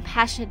very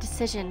compassionate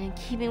decision in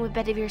keeping with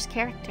Bedivere's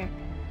character.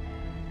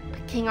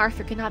 But King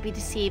Arthur could not be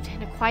deceived.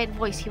 In a quiet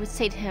voice, he would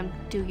say to him,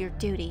 do your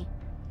duty.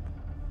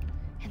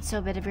 And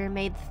so Bedivere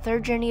made the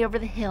third journey over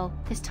the hill.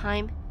 This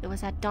time, it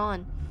was at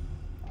dawn.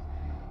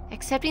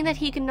 Accepting that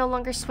he could no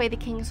longer sway the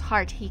king's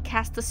heart, he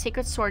cast the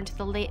sacred sword into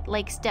the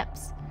lake's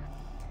depths.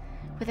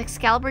 With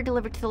Excalibur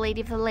delivered to the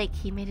Lady of the Lake,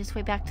 he made his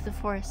way back to the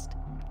forest.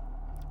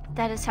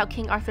 That is how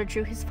King Arthur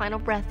drew his final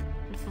breath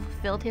and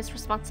fulfilled his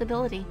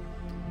responsibility.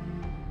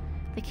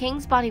 The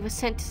king's body was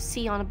sent to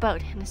sea on a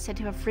boat and is said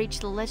to have reached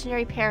the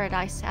legendary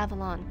paradise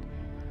Avalon.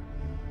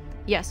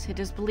 Yes, it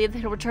is believed that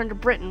he'll return to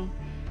Britain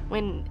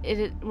when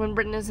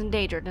Britain is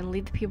endangered and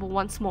lead the people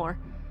once more.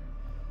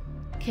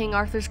 King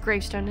Arthur's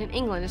gravestone in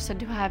England is said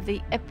to have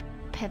the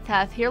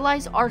epitaph, Here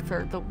lies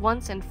Arthur, the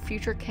once and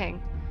future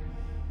king.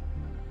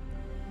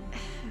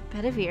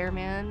 Bedivere,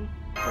 man.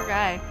 Poor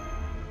guy.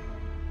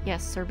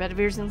 Yes, Sir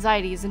Bedivere's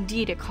anxiety is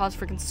indeed a cause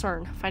for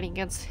concern. Fighting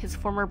against his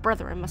former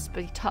brethren must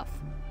be tough.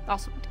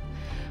 Also,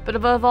 but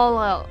above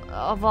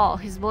all,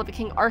 his beloved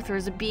King Arthur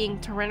is a being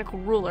tyrannical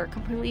ruler,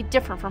 completely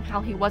different from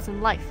how he was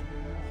in life.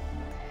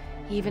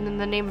 Even in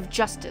the name of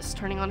justice,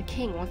 turning on a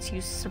king once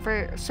you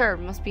serve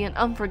must be an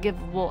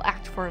unforgivable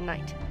act for a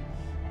knight.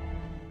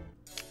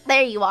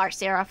 There you are,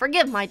 Sarah.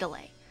 Forgive my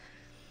delay.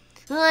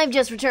 I've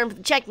just returned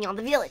from checking on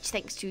the village.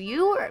 Thanks to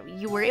you,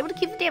 you were able to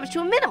keep the damage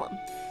to a minimum.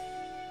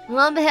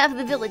 On behalf of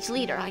the village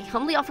leader, I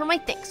humbly offer my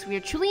thanks. We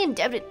are truly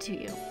indebted to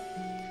you.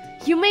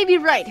 You may be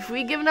right. If we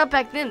had given up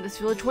back then, this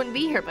village wouldn't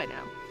be here by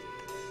now.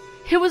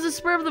 It was a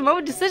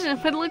spur-of-the-moment decision,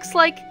 but it looks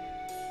like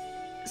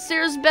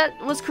Sarah's bet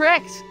was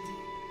correct.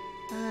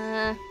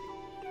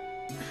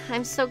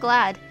 I'm so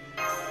glad.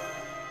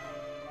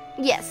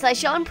 Yes, I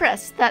shall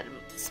impress that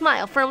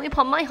smile firmly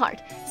upon my heart.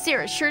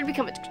 Sarah is sure to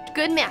become a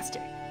good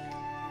master.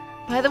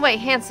 By the way,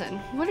 Hanson,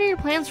 what are your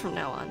plans from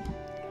now on?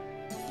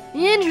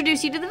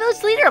 Introduce you to the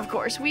village leader, of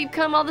course. We've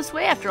come all this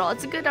way after all.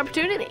 It's a good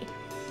opportunity.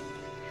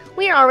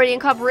 We are already in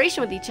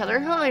cooperation with each other.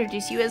 I'll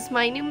introduce you as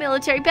my new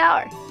military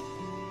power.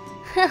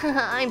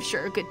 I'm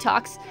sure good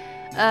talks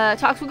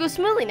will go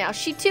smoothly now.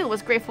 She too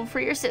was grateful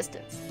for your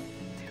assistance.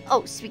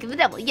 Oh, speak of the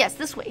devil, yes,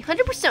 this way.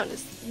 100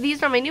 personas.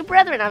 These are my new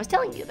brethren I was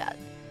telling you about.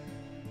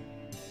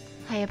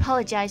 I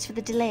apologize for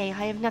the delay.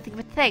 I have nothing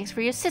but thanks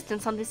for your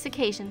assistance on this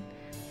occasion.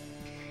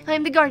 I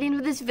am the guardian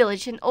of this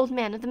village, an old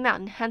man of the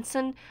mountain,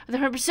 Hanson of the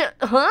 100%.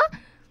 Huh?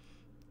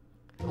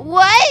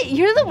 What?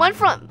 You're the one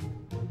from...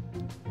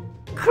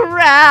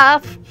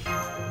 Crap.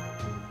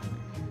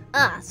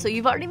 Ah, so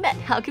you've already met.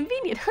 How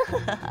convenient.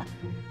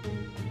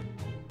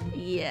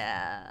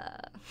 Yeah.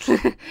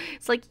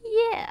 It's like,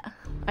 yeah.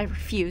 I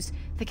refuse.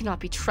 They cannot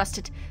be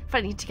trusted.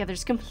 Fighting together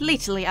is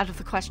completely out of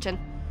the question.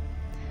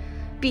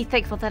 Be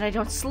thankful that I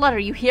don't slaughter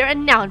you here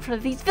and now in front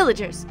of these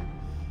villagers.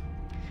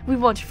 We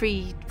won't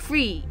feed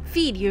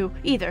you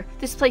either.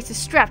 This place is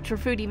strapped for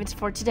food even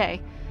for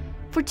today.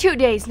 For 2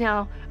 days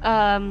now,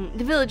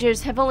 the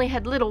villagers have only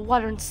had little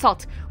water and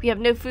salt. We have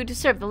no food to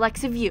serve the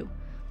likes of you.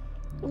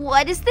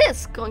 What is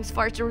this? Going so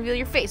far as to reveal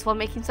your face while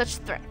making such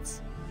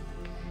threats.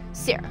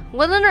 Sarah,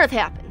 what on earth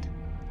happened?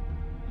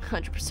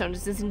 100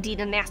 personas is indeed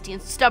a nasty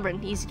and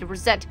stubborn, easy to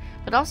resent,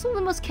 but also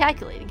the most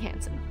calculating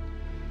Hanson.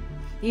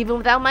 Even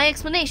without my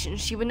explanation,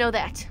 she would know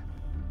that.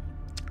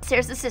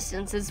 Sarah's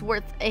assistance is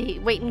worth a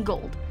weight in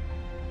gold.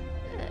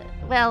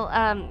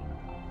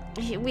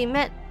 We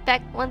met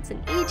back once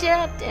in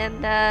Egypt,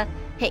 and,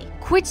 hey,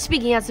 quit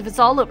speaking as if it's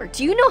all over.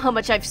 Do you know how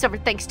much I've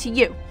suffered thanks to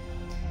you?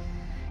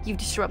 You've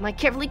destroyed my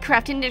carefully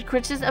crafted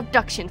Nitcritch's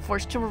abduction,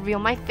 forced to reveal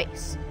my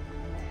face.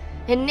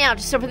 And now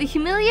to suffer the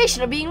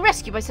humiliation of being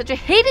rescued by such a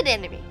hated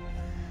enemy.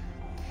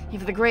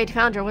 If the great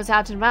founder was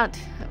out and about,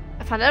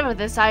 found out about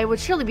this, I would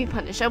surely be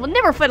punished. I will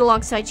never fight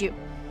alongside you.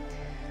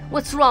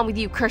 What's wrong with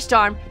you, cursed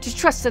arm? To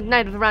trust the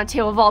Knight of the Round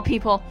Table of all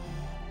people.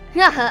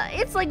 Haha,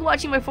 it's like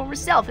watching my former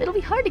self. It'll be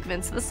hard to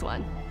convince this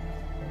one.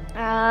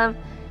 Alright,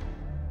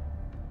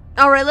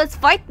 let's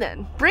fight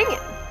then. Bring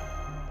it.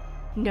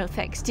 No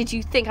thanks. Did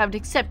you think I would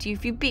accept you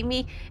if you beat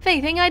me? If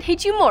anything, I'd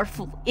hate you more,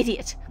 fool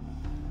idiot.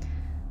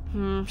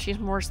 She's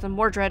worse than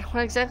Mordred.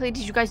 What exactly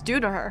did you guys do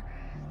to her?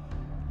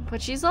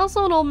 But she's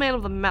also an old man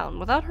of the mountain.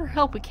 Without her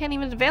help, we can't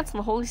even advance in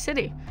the holy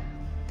city.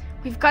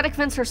 We've got to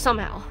convince her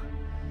somehow.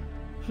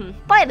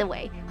 By the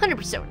way, 100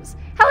 personas.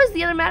 How is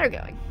the other matter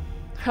going?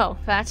 Oh,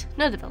 that?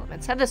 No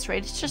developments. At this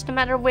rate, it's just a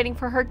matter of waiting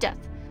for her death.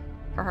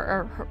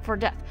 For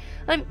death.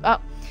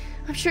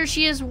 I'm sure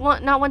she is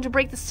not one to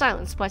break the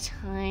silence, but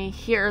I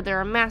hear there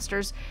are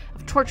masters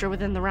of torture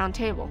within the Round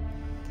Table.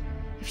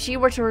 If she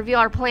were to reveal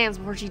our plans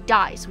before she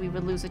dies, we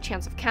would lose a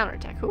chance of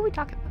counterattack. Who are we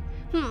talking about?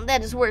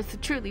 That is worth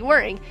truly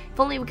worrying. If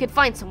only we could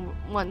find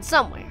someone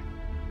somewhere.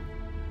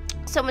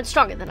 Someone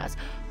stronger than us.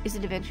 Is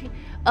it eventually?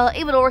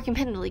 Able to work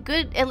independently,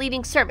 good at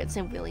leading servants,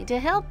 and willing to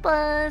help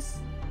us.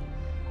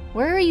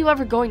 Where are you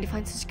ever going to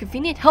find such a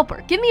convenient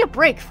helper? Give me a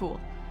break, fool.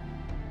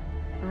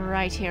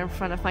 Right here in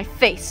front of my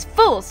face.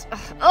 Fools!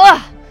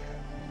 Ugh!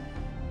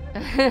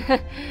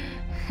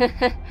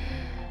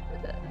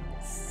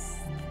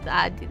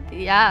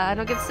 Yeah, I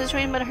don't get the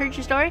situation, but I heard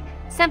your story.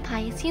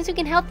 Senpai, it seems we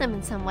can help them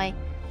in some way.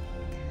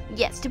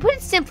 Yes, to put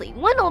it simply,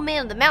 one old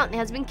man of the mountain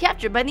has been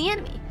captured by the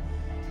enemy.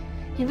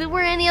 If it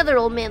were any other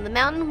old man of the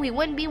mountain, we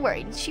wouldn't be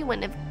worried. She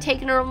wouldn't have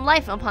taken her own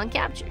life upon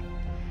capture.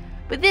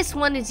 But this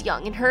one is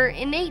young, and her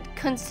innate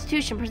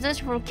constitution prevents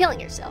her from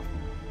killing herself.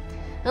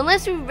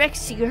 Unless we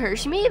rescue her,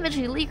 she may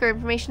eventually leak her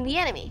information to the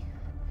enemy.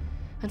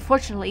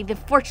 Unfortunately, the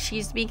fort she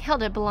is being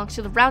held at belongs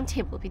to the Round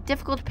Table. It will be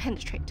difficult to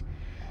penetrate.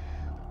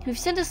 We've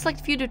sent a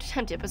select few to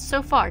attempt it, but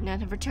so far none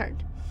have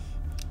returned.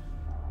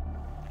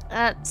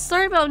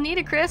 Sorry about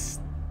Anita, Chris.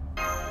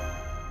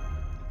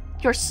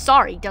 Your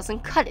sorry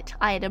doesn't cut it.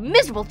 I had a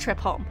miserable trip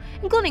home,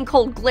 including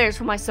cold glares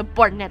from my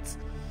subordinates.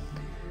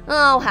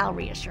 Oh, how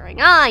reassuring.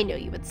 I knew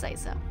you would say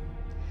so.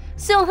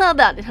 So how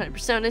about it, 100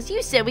 personas?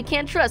 You said we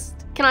cannot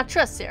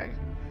trust Sarah.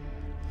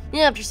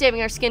 Yeah, after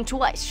saving our skin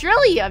twice,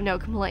 surely you have no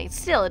complaints.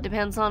 Still, it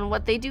depends on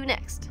what they do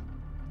next.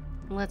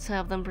 Let's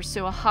have them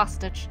pursue a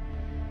hostage.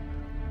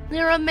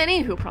 There are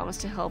many who promise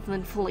to help and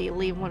then fully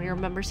leave one of your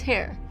members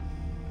here.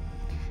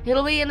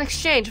 It'll be in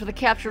exchange for the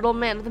captured old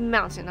man of the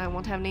mountain. I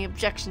won't have any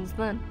objections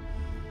then.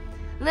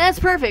 That's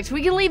perfect.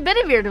 We can let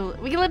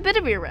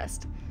Bedivere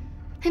rest.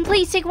 And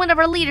please take one of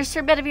our leaders,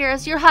 Sir Bedivere,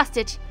 as your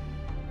hostage.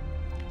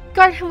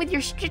 Guard him with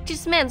your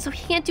strictest men so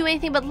he can't do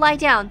anything but lie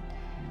down.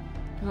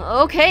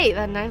 Okay,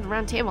 that night at the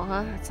Round Table,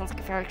 huh? That sounds like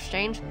a fair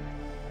exchange.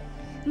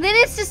 Then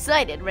it's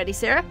decided. Ready,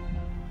 Sarah?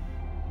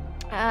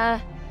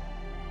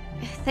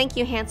 Thank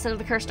you, Hanson of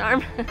the Cursed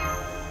Arm.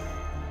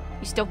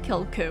 You still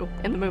killed Ku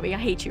in the movie. I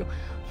hate you.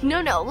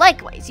 No,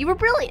 likewise. You were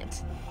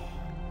brilliant.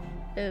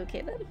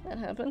 Okay then, that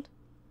happened.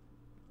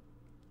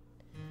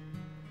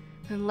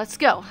 And let's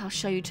go. I'll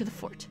show you to the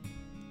fort.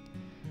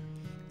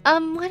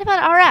 What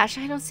about Arash?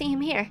 I don't see him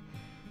here.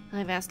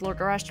 I've asked Lord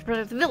Arash to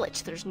protect the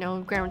village. There's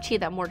no guarantee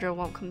that Mordor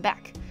won't come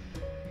back.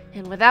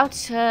 And without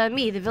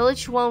me, the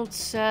village won't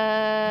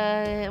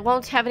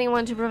have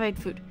anyone to provide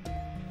food.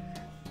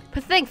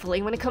 But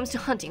thankfully, when it comes to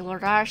hunting,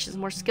 Lord Arash is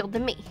more skilled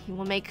than me. He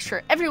will make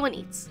sure everyone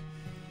eats.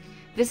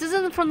 This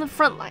isn't from the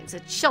front lines.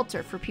 It's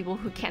shelter for people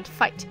who can't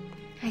fight.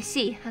 I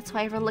see. That's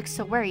why everyone looks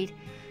so worried.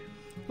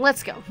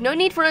 Let's go. No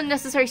need for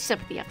unnecessary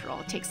sympathy, after all.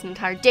 It takes an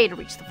entire day to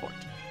reach the fort.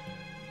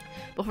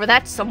 Before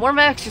that, some more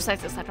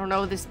exercises. I don't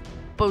know if this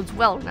bodes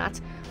well or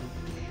not.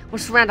 We're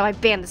surrounded by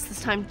bandits,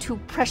 this time too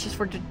precious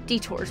for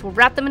detours. We'll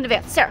wrap them in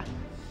advance. Sarah!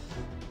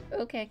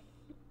 Okay.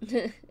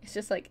 It's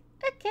just like,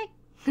 okay.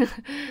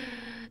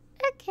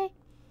 Okay.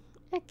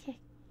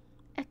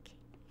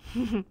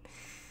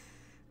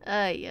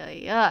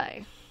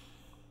 Ay.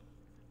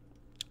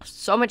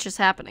 So much is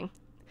happening.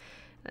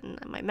 And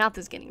my mouth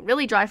is getting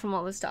really dry from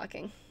all this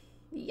talking.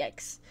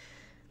 Yikes.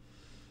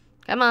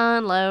 Come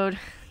on, load.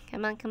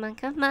 Come on.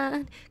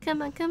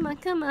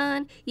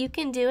 You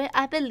can do it.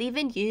 I believe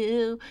in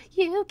you.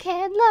 You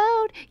can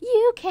load.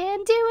 You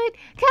can do it.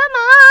 Come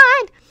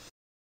on!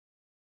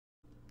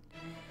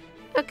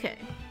 Okay.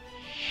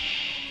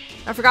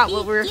 I forgot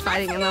what we were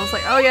fighting, and I was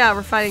like, oh yeah,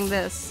 we're fighting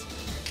this.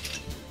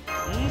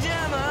 I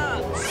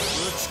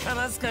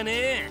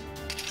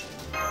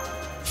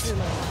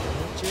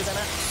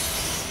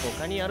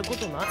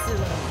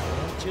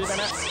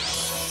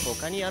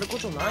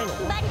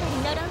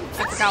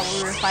forgot what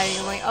we were fighting.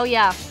 I'm like, oh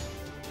yeah.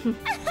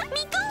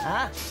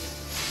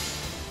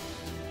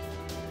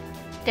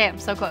 Damn,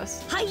 so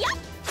close. Alright.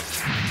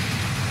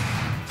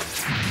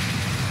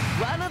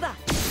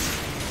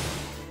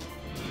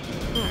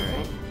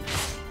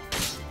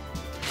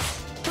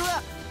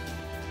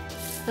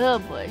 Oh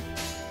boy.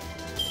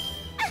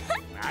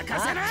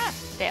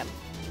 Damn.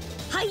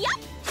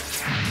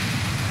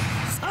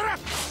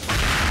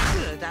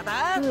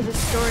 Ooh, this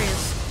story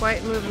is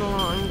quite moving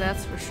along,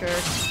 that's for sure.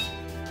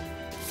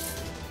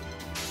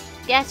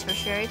 Yes, for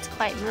sure. It's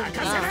quite moving on.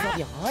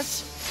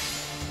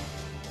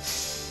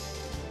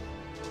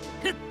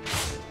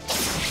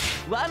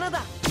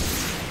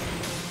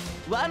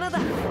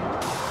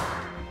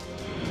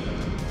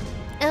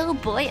 Oh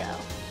boyo.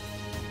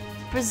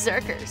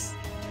 Berserkers.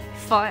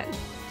 Fun.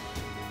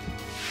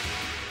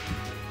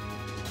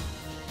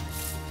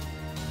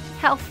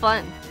 How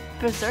fun.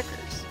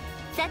 Berserkers.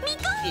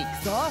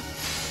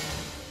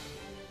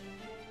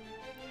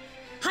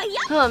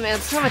 Oh man,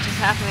 so much is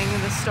happening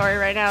in this story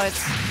right now.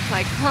 It's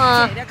like,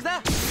 huh? 計略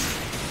だ。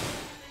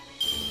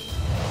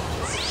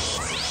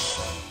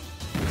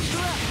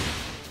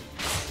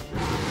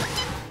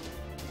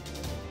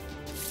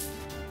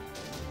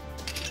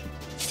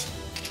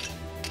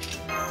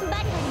バ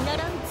リバリ呪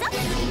うぞ。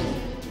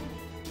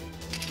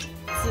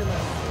つまり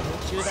夢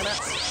中だな。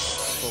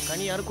他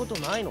にやること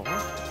ないの？バ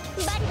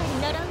リバリ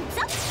呪う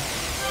ぞ。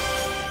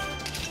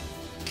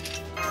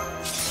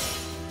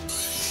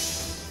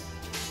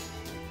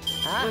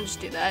あ We'll just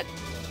do that.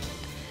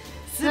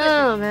 すべて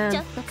Oh ちょ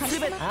man. っとカリス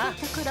マっ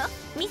てところ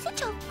見せ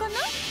ちゃおうかな。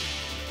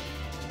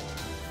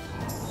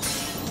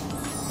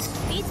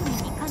リズムに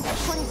感じ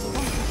これでダ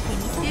ン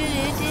スして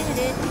み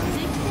たい。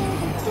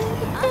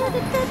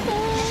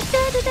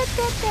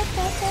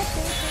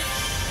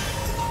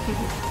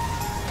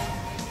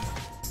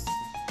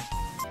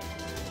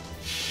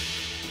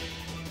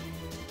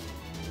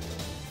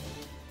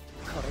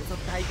これぞ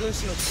大軍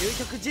師の究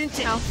極陣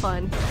地。 How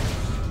fun.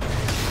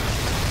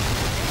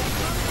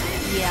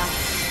 Yeah.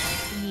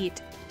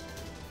 Yeet.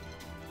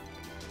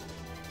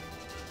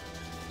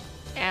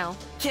 Ow.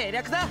 計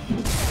略だ。 Okay.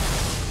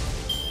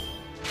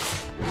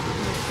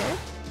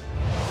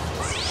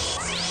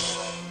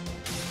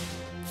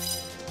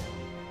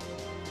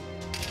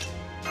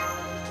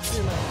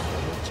 つまり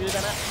夢中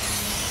だな。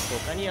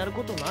他にやる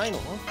ことないの？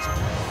じゃあ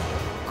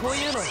こう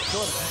いうのどうだ？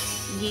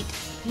 Yeet.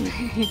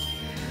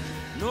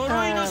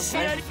 呪いの試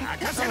合に任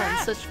I'm せな。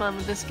 having such fun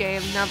with this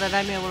game now that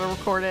I'm able to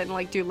record it and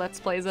like do let's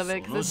plays of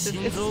it because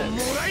it's so good. も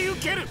らい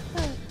受ける。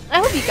 I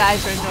hope you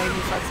guys are enjoying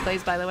these let's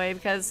plays, by the way,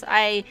 because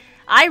I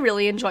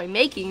really enjoy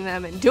making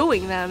them and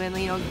doing them and,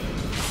 you know,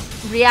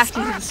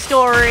 reacting to the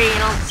story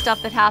and all the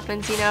stuff that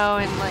happens, you know,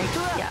 and like,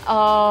 yeah.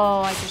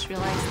 Oh, I just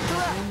realized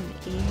that I'm an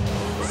idiot.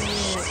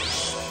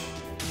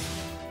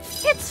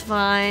 It's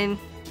fine.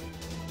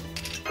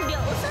 両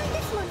サイ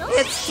ですもの。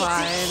 It's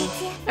fine.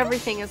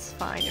 Everything is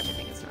fine.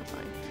 Everything is not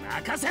fine.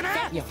 任せ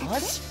な。よ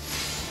し。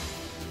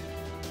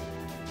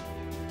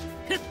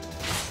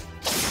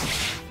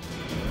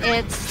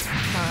 It's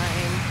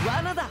fine.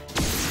 罠だ。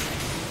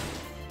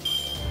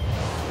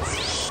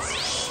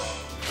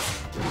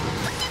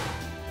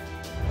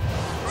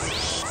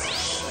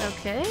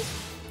 Okay.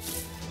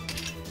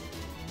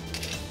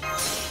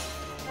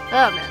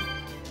 Oh man.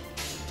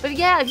 But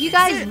yeah, if you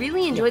guys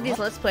really enjoyed these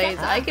Let's Plays,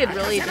 I could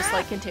really just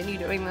like continue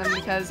doing them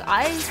because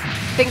I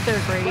think they're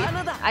great.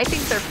 I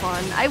think they're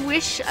fun. I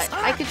wish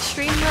I could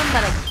stream them,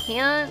 but I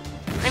can't.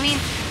 I mean,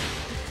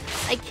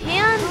 I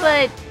can,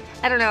 but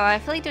I don't know. I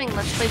feel like doing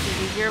Let's Plays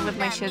is easier with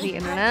my shitty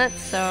internet,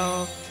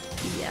 so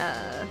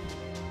yeah.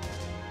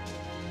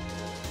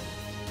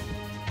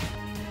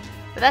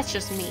 But that's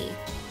just me.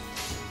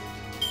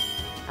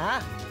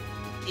 あ、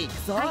行く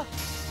ぞ。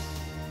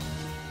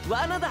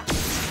罠だ。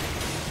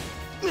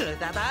無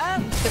駄だ。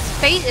 Because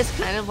Fate is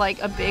kind of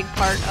like a big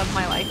part of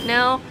my life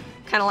now,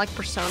 kind of like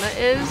Persona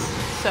is.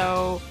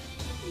 So,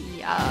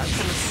 yeah, I'm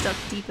kind of stuck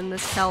deep in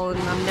this hell and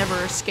I'm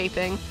never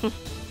escaping.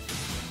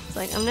 It's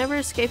like, I'm never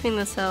escaping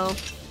this hell.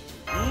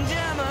 じ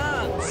ゃあ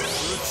まあ、打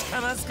ち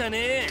かますか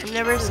ね。 I'm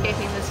never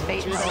escaping this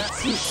Fate hell.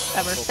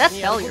 Ever. That's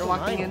hell you're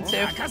walking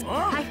into.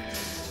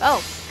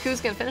 Oh,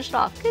 Ku's gonna finish it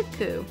off. Good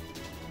Ku.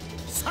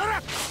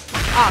 Awesome.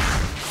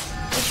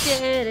 We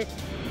did it.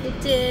 We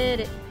did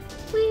it.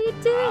 We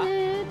did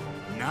it.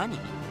 何？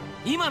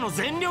今の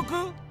全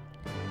力？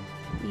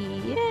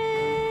 Yay!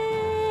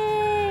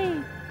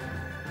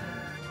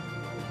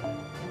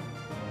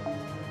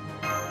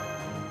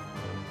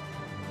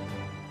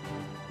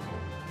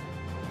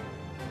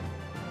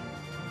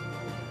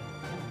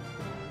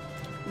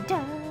 Da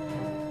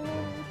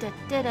da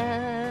da da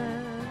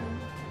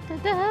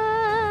da da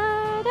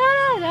da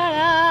da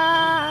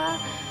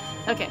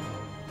da. Okay.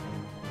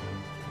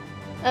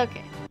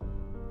 Okay.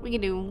 We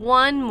can do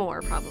one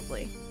more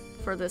probably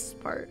for this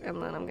part,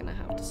 and then I'm gonna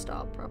have to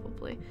stop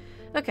probably.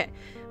 Okay,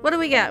 what do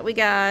we got? We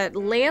got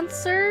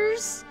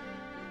Lancers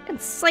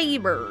and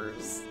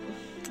Sabers.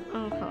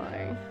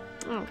 Okay.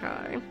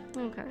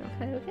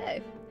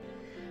 Okay.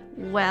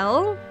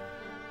 Well,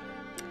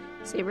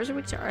 Sabers are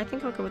weak to I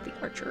think I'll go with the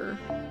Archer.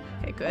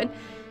 Okay, good.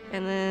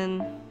 And then,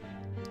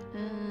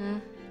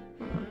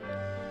 hold on.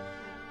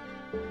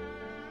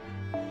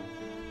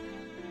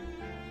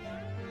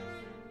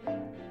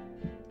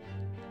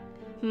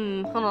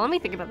 Hold on, let me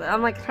think about that.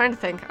 I'm like trying to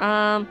think.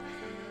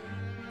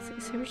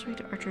 Sabers are weak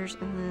to archers,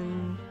 and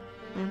then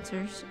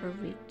lancers are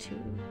weak to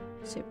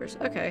sabers.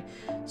 Okay,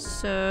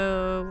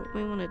 so what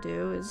we want to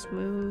do is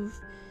move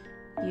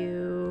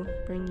you,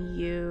 bring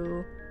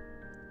you.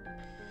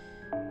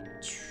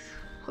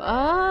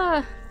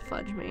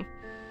 Fudge me.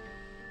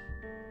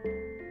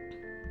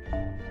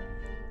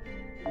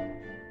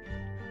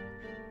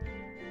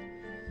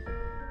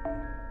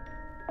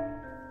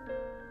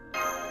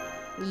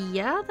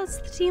 Yeah, that's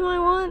the team I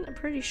want. I'm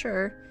pretty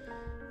sure.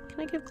 Can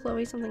I give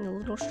Chloe something a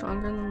little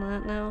stronger than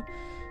that now?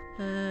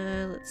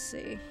 Let's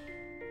see.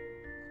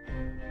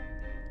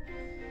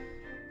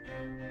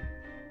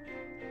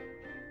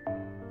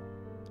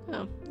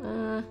 Oh,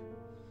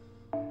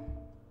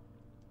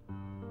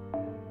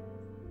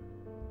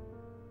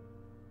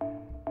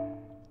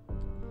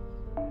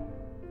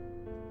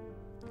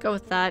 Go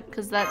with that,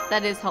 because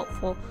that is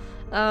helpful.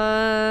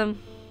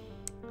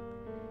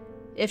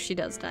 If she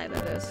does die,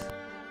 that is.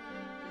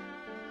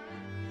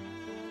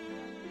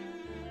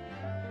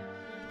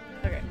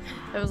 Okay.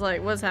 It was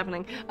like, what's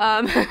happening?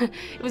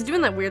 It was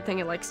doing that weird thing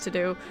it likes to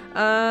do.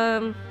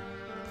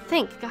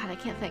 Think. God, I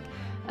can't think.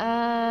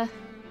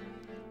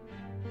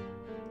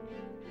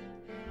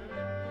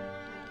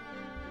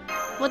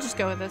 We'll just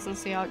go with this and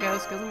see how it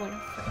goes, because I'm like,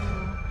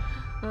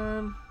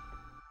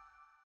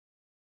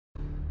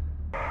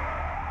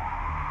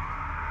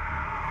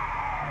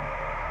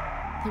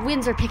 the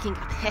winds are picking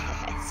up.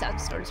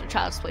 Sandstorms are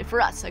child's play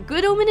for us. A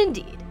good omen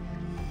indeed.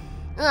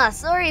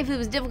 Sorry if it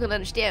was difficult to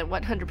understand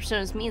what 100% of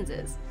this means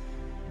is.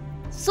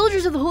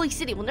 Soldiers of the Holy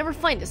City will never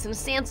find us in a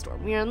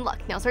sandstorm. We are in luck.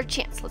 Now's our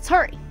chance. Let's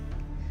hurry.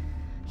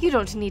 You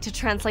don't need to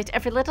translate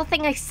every little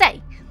thing I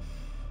say.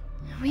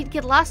 We'd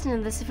get lost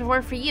in this if it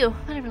weren't for you.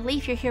 What a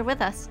relief you're here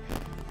with us.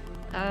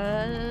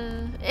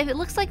 If it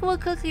looks like we'll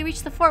quickly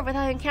reach the fort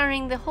without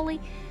encountering the Holy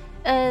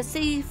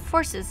City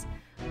forces.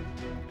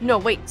 No,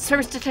 wait.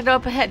 Servants detected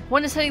up ahead.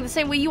 One is heading the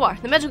same way you are.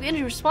 The magical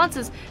energy response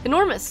is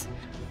enormous.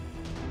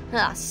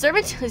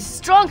 Servant? Is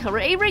strong. A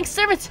A-rank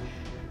servant.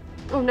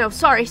 Oh no,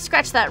 sorry.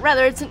 Scratch that.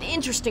 Rather, it's an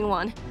interesting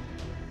one.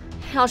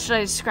 How should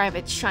I describe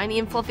it? Shiny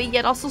and fluffy,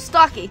 yet also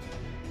stocky.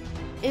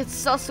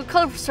 It's also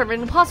colorful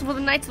servant, impossible for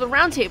the Knights of the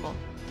Round Table.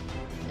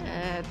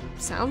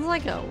 Sounds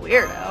like a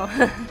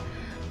weirdo.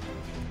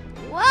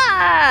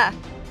 Wah!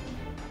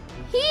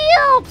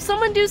 Help!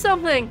 Someone do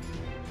something!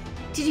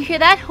 Did you hear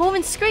that?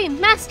 Woman scream!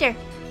 Master!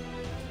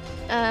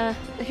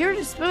 Here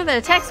to smooth that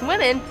attacks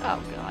women?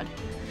 Oh god.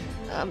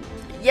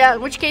 Yeah,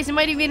 in which case it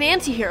might even be an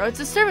anti-hero. It's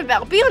a servant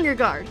battle. Be on your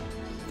guard.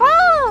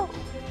 Oh!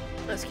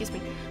 Excuse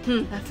me.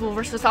 That fool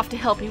rushed us off to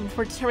help him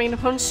before determining an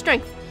opponent's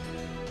strength.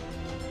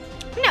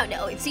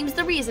 No, it seems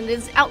the reason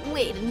is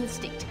outweighed in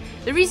instinct.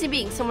 The reason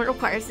being someone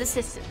requires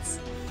assistance.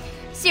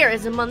 Sierra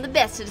is among the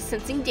best at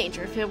sensing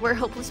danger. If it were a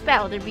hopeless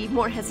battle, there'd be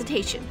more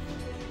hesitation.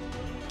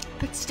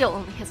 But still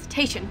only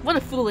hesitation. What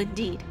a fool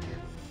indeed.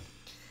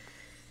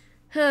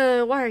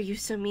 Why are you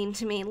so mean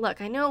to me?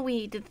 Look, I know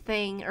we did the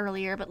thing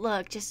earlier, but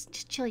look,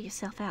 just chill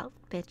yourself out,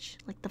 bitch.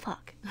 Like the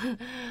fuck.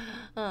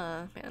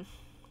 Man.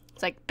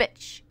 It's like,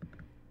 bitch.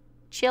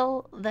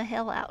 Chill the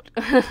hell out.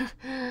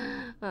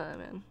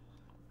 Man.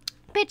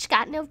 Bitch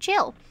got no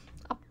chill.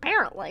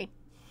 Apparently.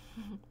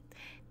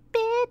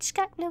 Bitch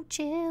got no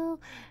chill.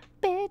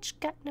 Bitch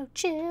got no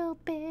chill.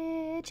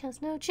 Bitch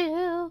has no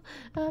chill.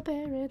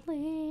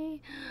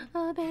 Apparently.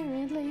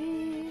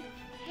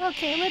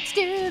 Okay, let's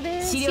do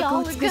this.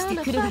 Y'all are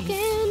gonna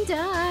fucking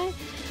die.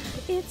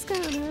 It's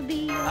gonna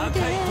be a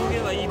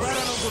day.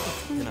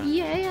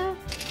 Yeah.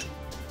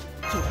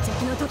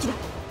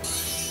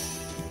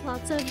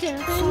 Lots of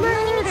death and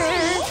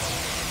murder.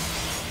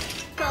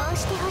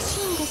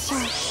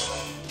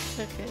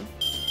 Okay.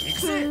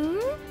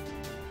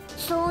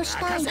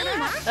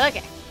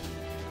 Okay.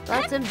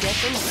 Lots of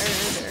death and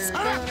murder.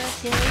 Gonna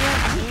kill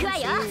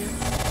you.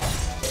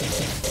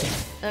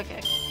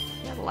 Okay.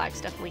 Yeah, the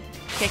lag's definitely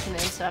kicking in,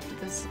 so after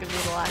this is gonna be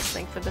the last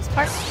thing for this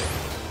part.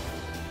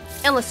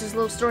 Unless there's a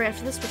little story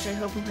after this, which I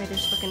hope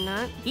there's fucking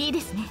not.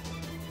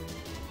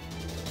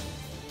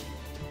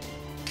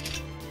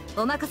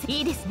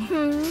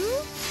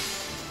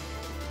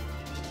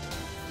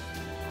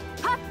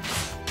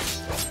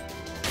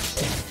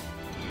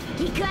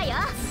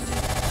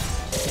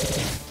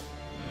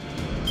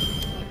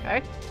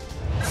 Okay.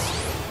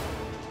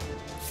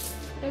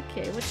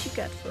 Okay, what you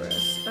got for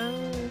us?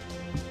 I'm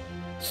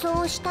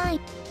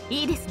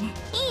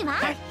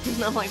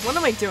like, what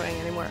am I doing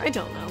anymore? I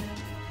don't know.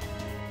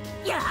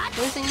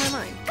 Losing my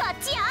mind.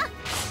 Okay.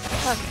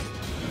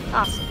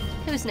 Awesome.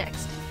 Who's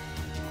next?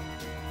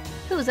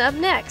 Who's up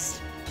next?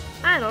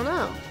 I don't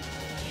know.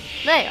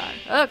 They are.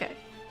 Okay.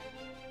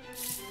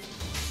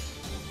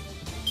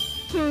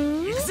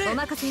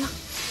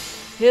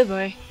 Yeah,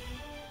 boy.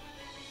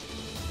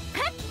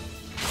 Okay.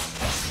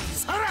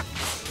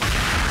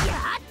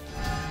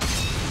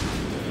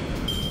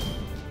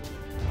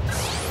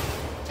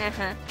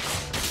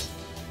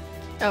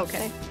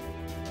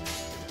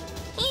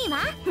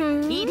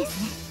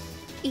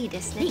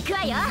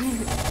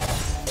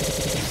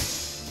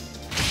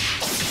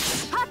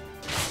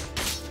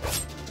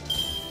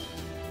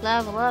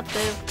 Level up,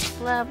 boo.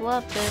 Level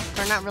up, boo.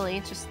 Or not really,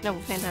 it's just no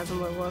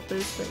Phantasm level up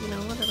boost, but you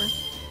know, whatever.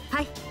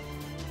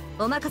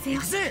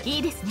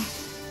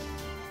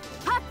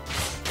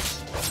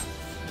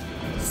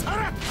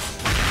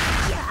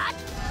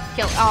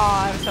 Kill.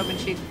 Oh, I was hoping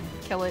she'd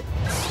kill it.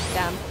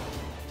 Damn.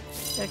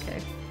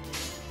 Okay.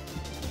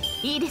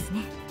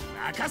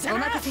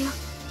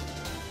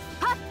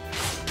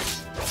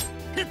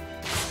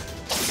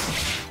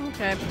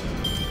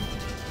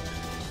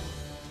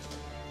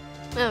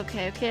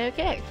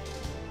 Okay.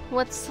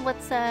 What's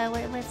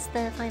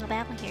the final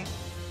battle here?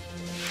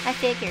 I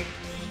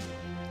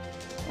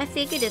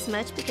figured as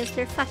much because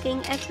they're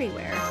fucking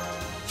everywhere.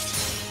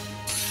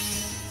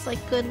 It's like,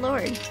 good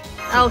lord.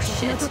 Oh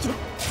shit. I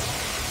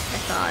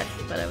thought,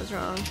 but I was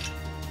wrong.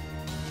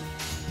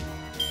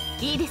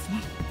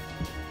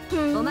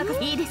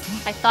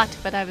 I thought,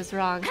 but I was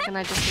wrong, and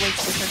I just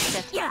wasted her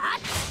shit.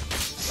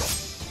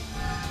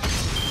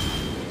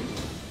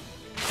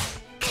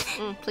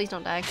 Please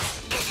don't die.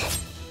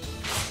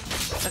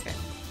 Okay.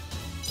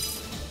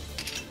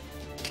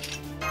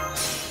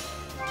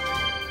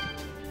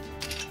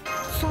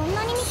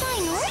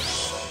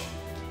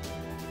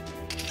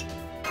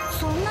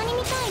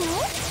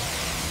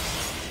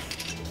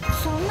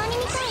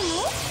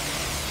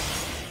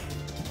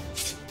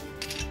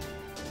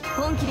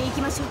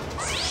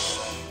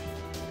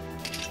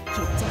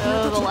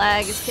 Oh, the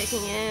lag is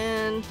kicking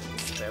in.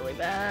 It's really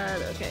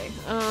bad. Okay.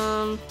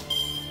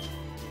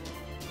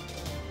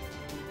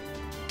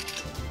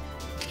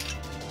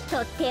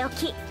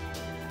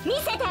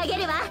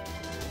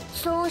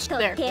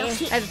 There. I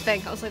had to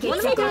think. I was like, what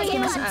am I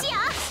doing?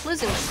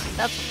 Losing my mind.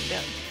 That's what I'm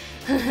doing.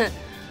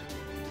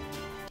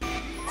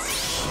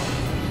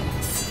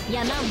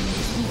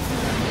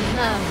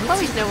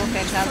 Chloe's Noble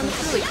Phantasm is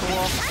really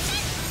cool.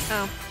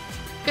 Oh.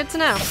 Good to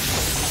know.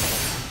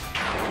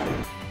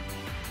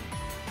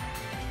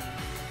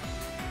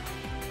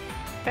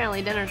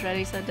 Apparently dinner's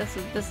ready, so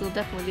this will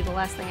definitely be the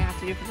last thing I have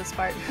to do for this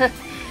part.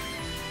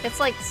 It's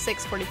like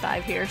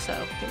 6:45 here, so,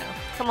 you know.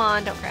 Come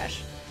on, don't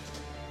crash.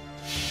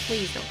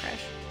 Please don't crash.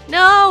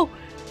 No!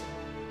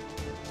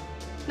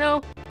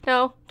 No,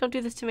 no, don't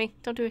do this to me.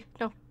 Don't do it.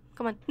 No,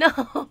 come on.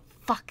 No!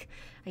 Fuck.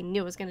 I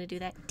knew I was gonna do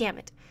that. Damn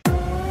it.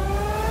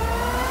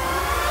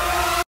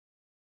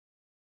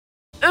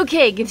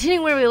 Okay,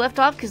 continuing where we left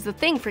off, because the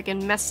thing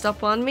freaking messed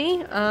up on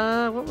me.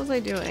 What was I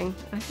doing?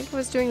 I think I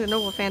was doing the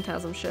Noble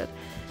Phantasm shit.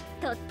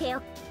 Yeah,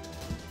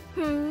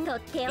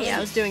 I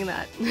was doing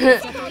that.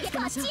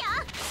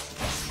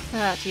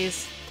 Oh,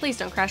 jeez. Please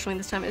don't crash me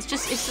this time.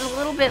 It's a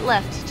little bit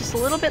left. Just a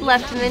little bit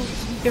left, and then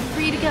you're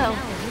free to go.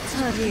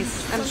 Oh,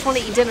 jeez. I just want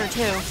to eat dinner,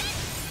 too.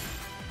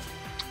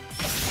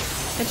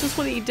 I just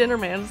want to eat dinner,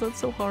 man. Is that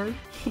so hard?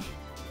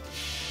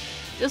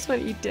 Just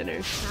want to eat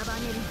dinner.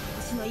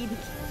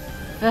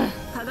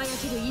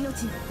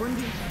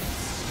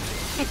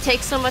 It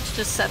takes so much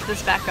to set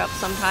this back up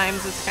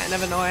sometimes. It's kind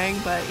of annoying,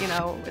 but, you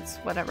know, it's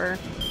whatever.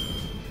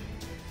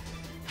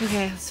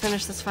 Okay, let's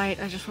finish this fight.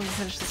 I just want to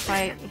finish this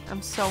fight.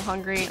 I'm so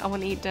hungry. I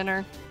want to eat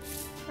dinner.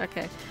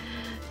 Okay.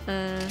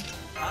 I'm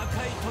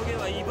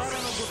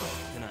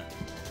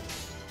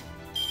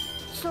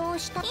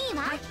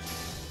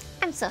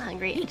so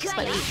hungry. I just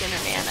want to eat dinner,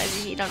 man.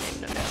 You don't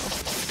even know.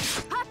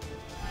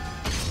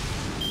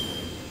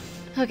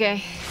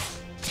 Okay.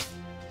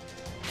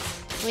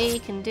 We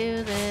can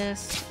do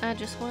this. I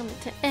just want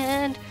it to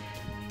end.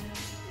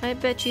 I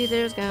bet you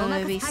there's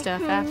gonna be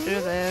stuff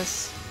after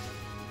this.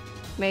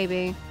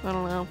 Maybe. I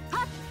don't know.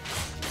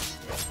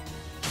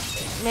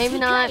 Maybe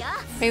not.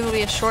 Maybe it'll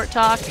be a short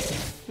talk.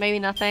 Maybe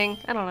nothing.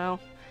 I don't know.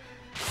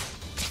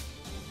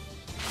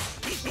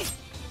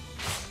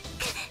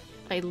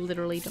 I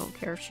literally don't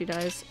care if she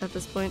dies at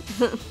this point.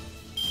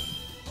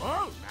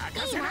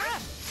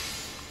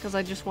 Because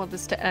I just want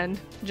this to end.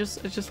 I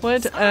just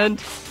want it to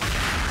end.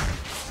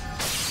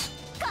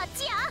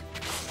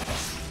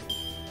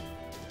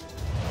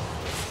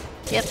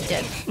 Yep,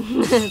 dead.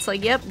 It's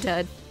like, yep,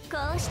 dead.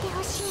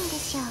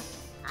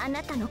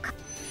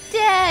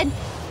 Dead!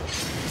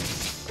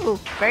 Ooh,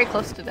 very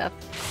close to death.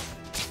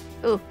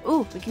 Ooh,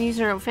 we can use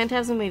our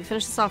Phantasm, maybe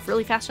finish this off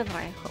really faster than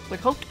I would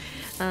hoped.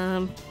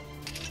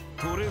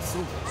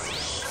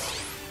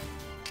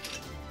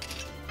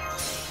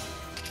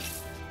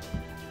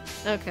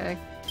 Okay.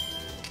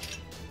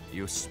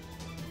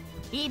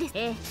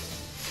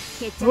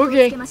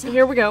 Okay,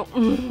 here we go.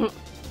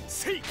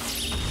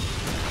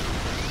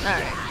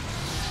 Alright.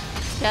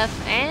 Death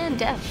and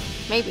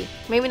death. Maybe.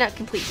 Maybe not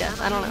complete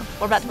death. I don't know.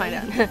 We're about to find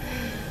out.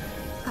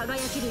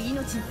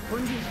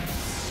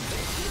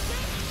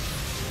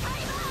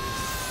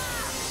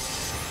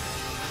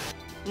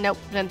 Nope,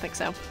 didn't think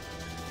so.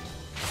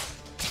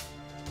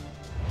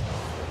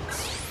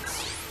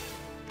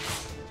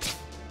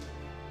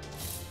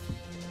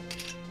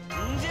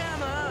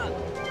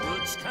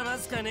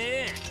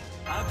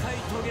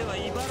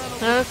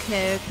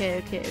 Okay.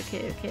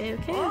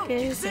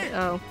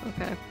 Oh,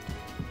 okay.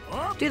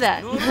 Do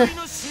that.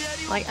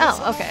 Like,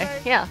 oh,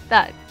 okay. Yeah,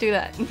 that. Do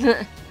that.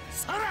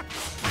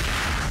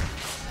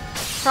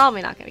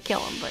 Probably not gonna kill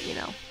him, but you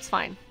know, it's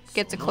fine.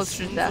 Gets it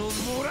closer to death.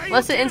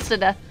 Unless it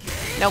insta-death.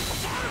 Nope.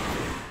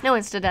 No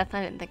insta-death,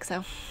 I didn't think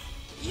so.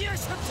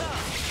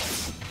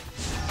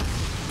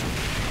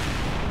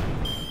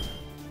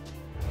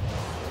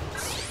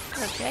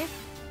 Okay.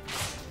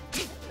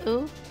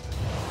 Ooh.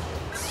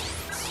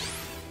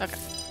 Okay.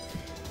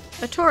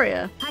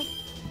 Atoria.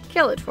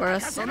 Kill it for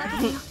us.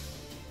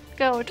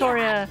 Go,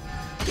 Atoria.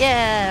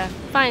 Yeah!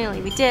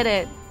 Finally, we did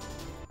it!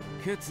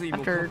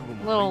 After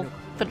a little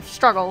bit of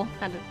struggle,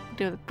 had to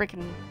do the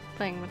freaking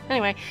thing.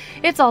 Anyway,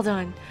 it's all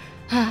done.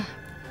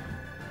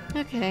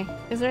 Okay,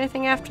 is there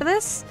anything after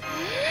this?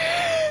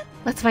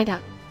 Let's find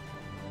out.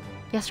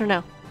 Yes or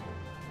no?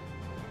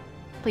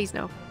 Please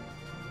no.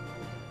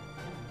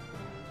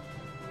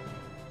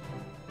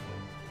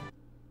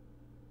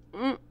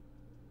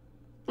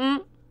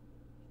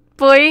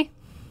 Boy.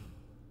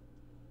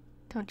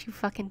 Don't you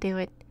fucking do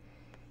it.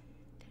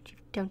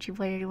 Don't you,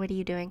 what are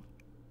you doing?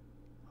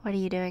 What are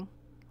you doing?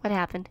 What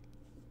happened?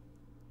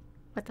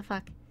 What the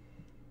fuck?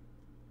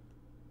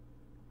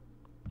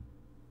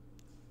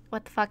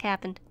 What the fuck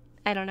happened?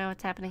 I don't know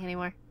what's happening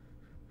anymore.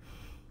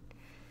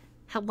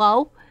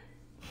 Hello?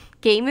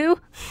 Gameu?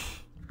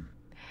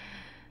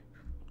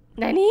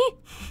 Nani?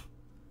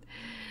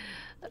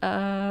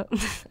 I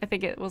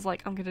think it was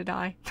like, I'm gonna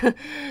die.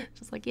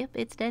 Just like, yep,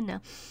 it's dead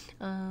now.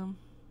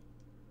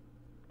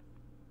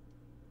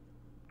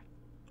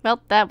 Well,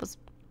 that was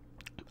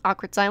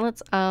awkward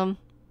silence.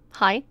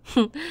 Hi.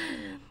 Come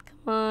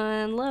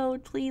on,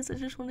 load, please. I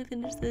just want to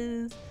finish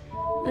this.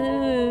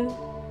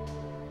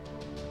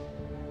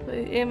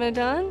 Am I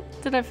done?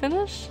 Did I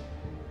finish?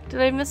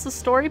 Did I miss the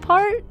story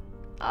part?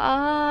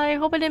 I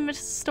hope I didn't miss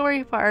the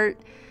story part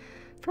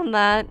from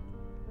that.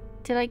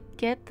 Did I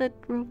get the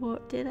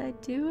reward? Did I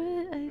do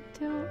it? I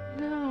don't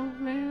know,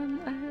 man.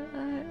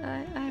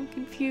 I'm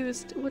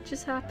confused. What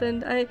just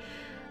happened? I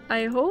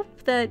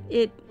hope that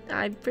it...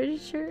 I'm pretty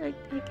sure, I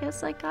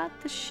guess I got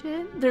the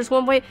shit. There's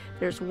one way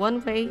to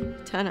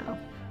know.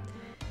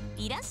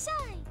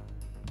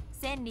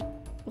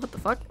 What the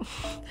fuck?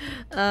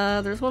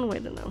 There's one way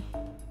to know.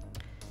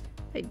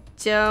 I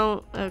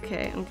don't...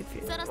 Okay, I'm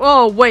confused.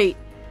 Oh, wait!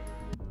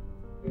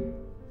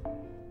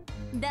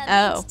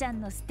 Oh.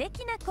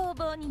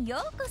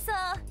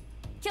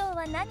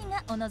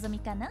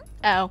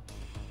 Oh.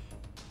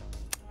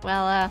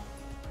 Well,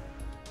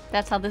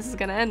 that's how this is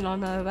gonna end,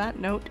 on that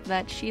note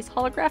that she's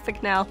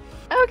holographic now.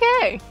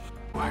 Okay.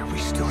 Why are we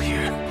still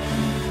here?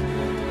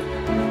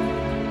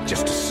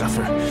 Just to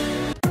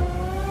suffer?